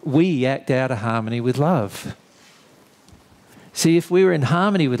when we act out of harmony with love. See, if we were in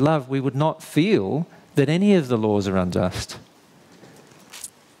harmony with love, we would not feel that any of the laws are unjust,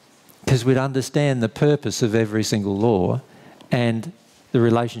 because we'd understand the purpose of every single law and the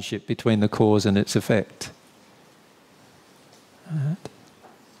relationship between the cause and its effect.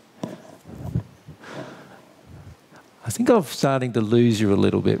 I think I'm starting to lose you a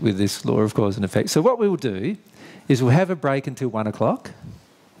little bit with this law of cause and effect. So what we will do is we'll have a break until 1 o'clock.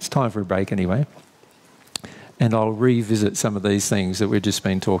 It's time for a break anyway. And I'll revisit some of these things that we've just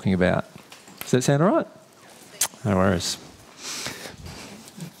been talking about. Does that sound all right? No worries.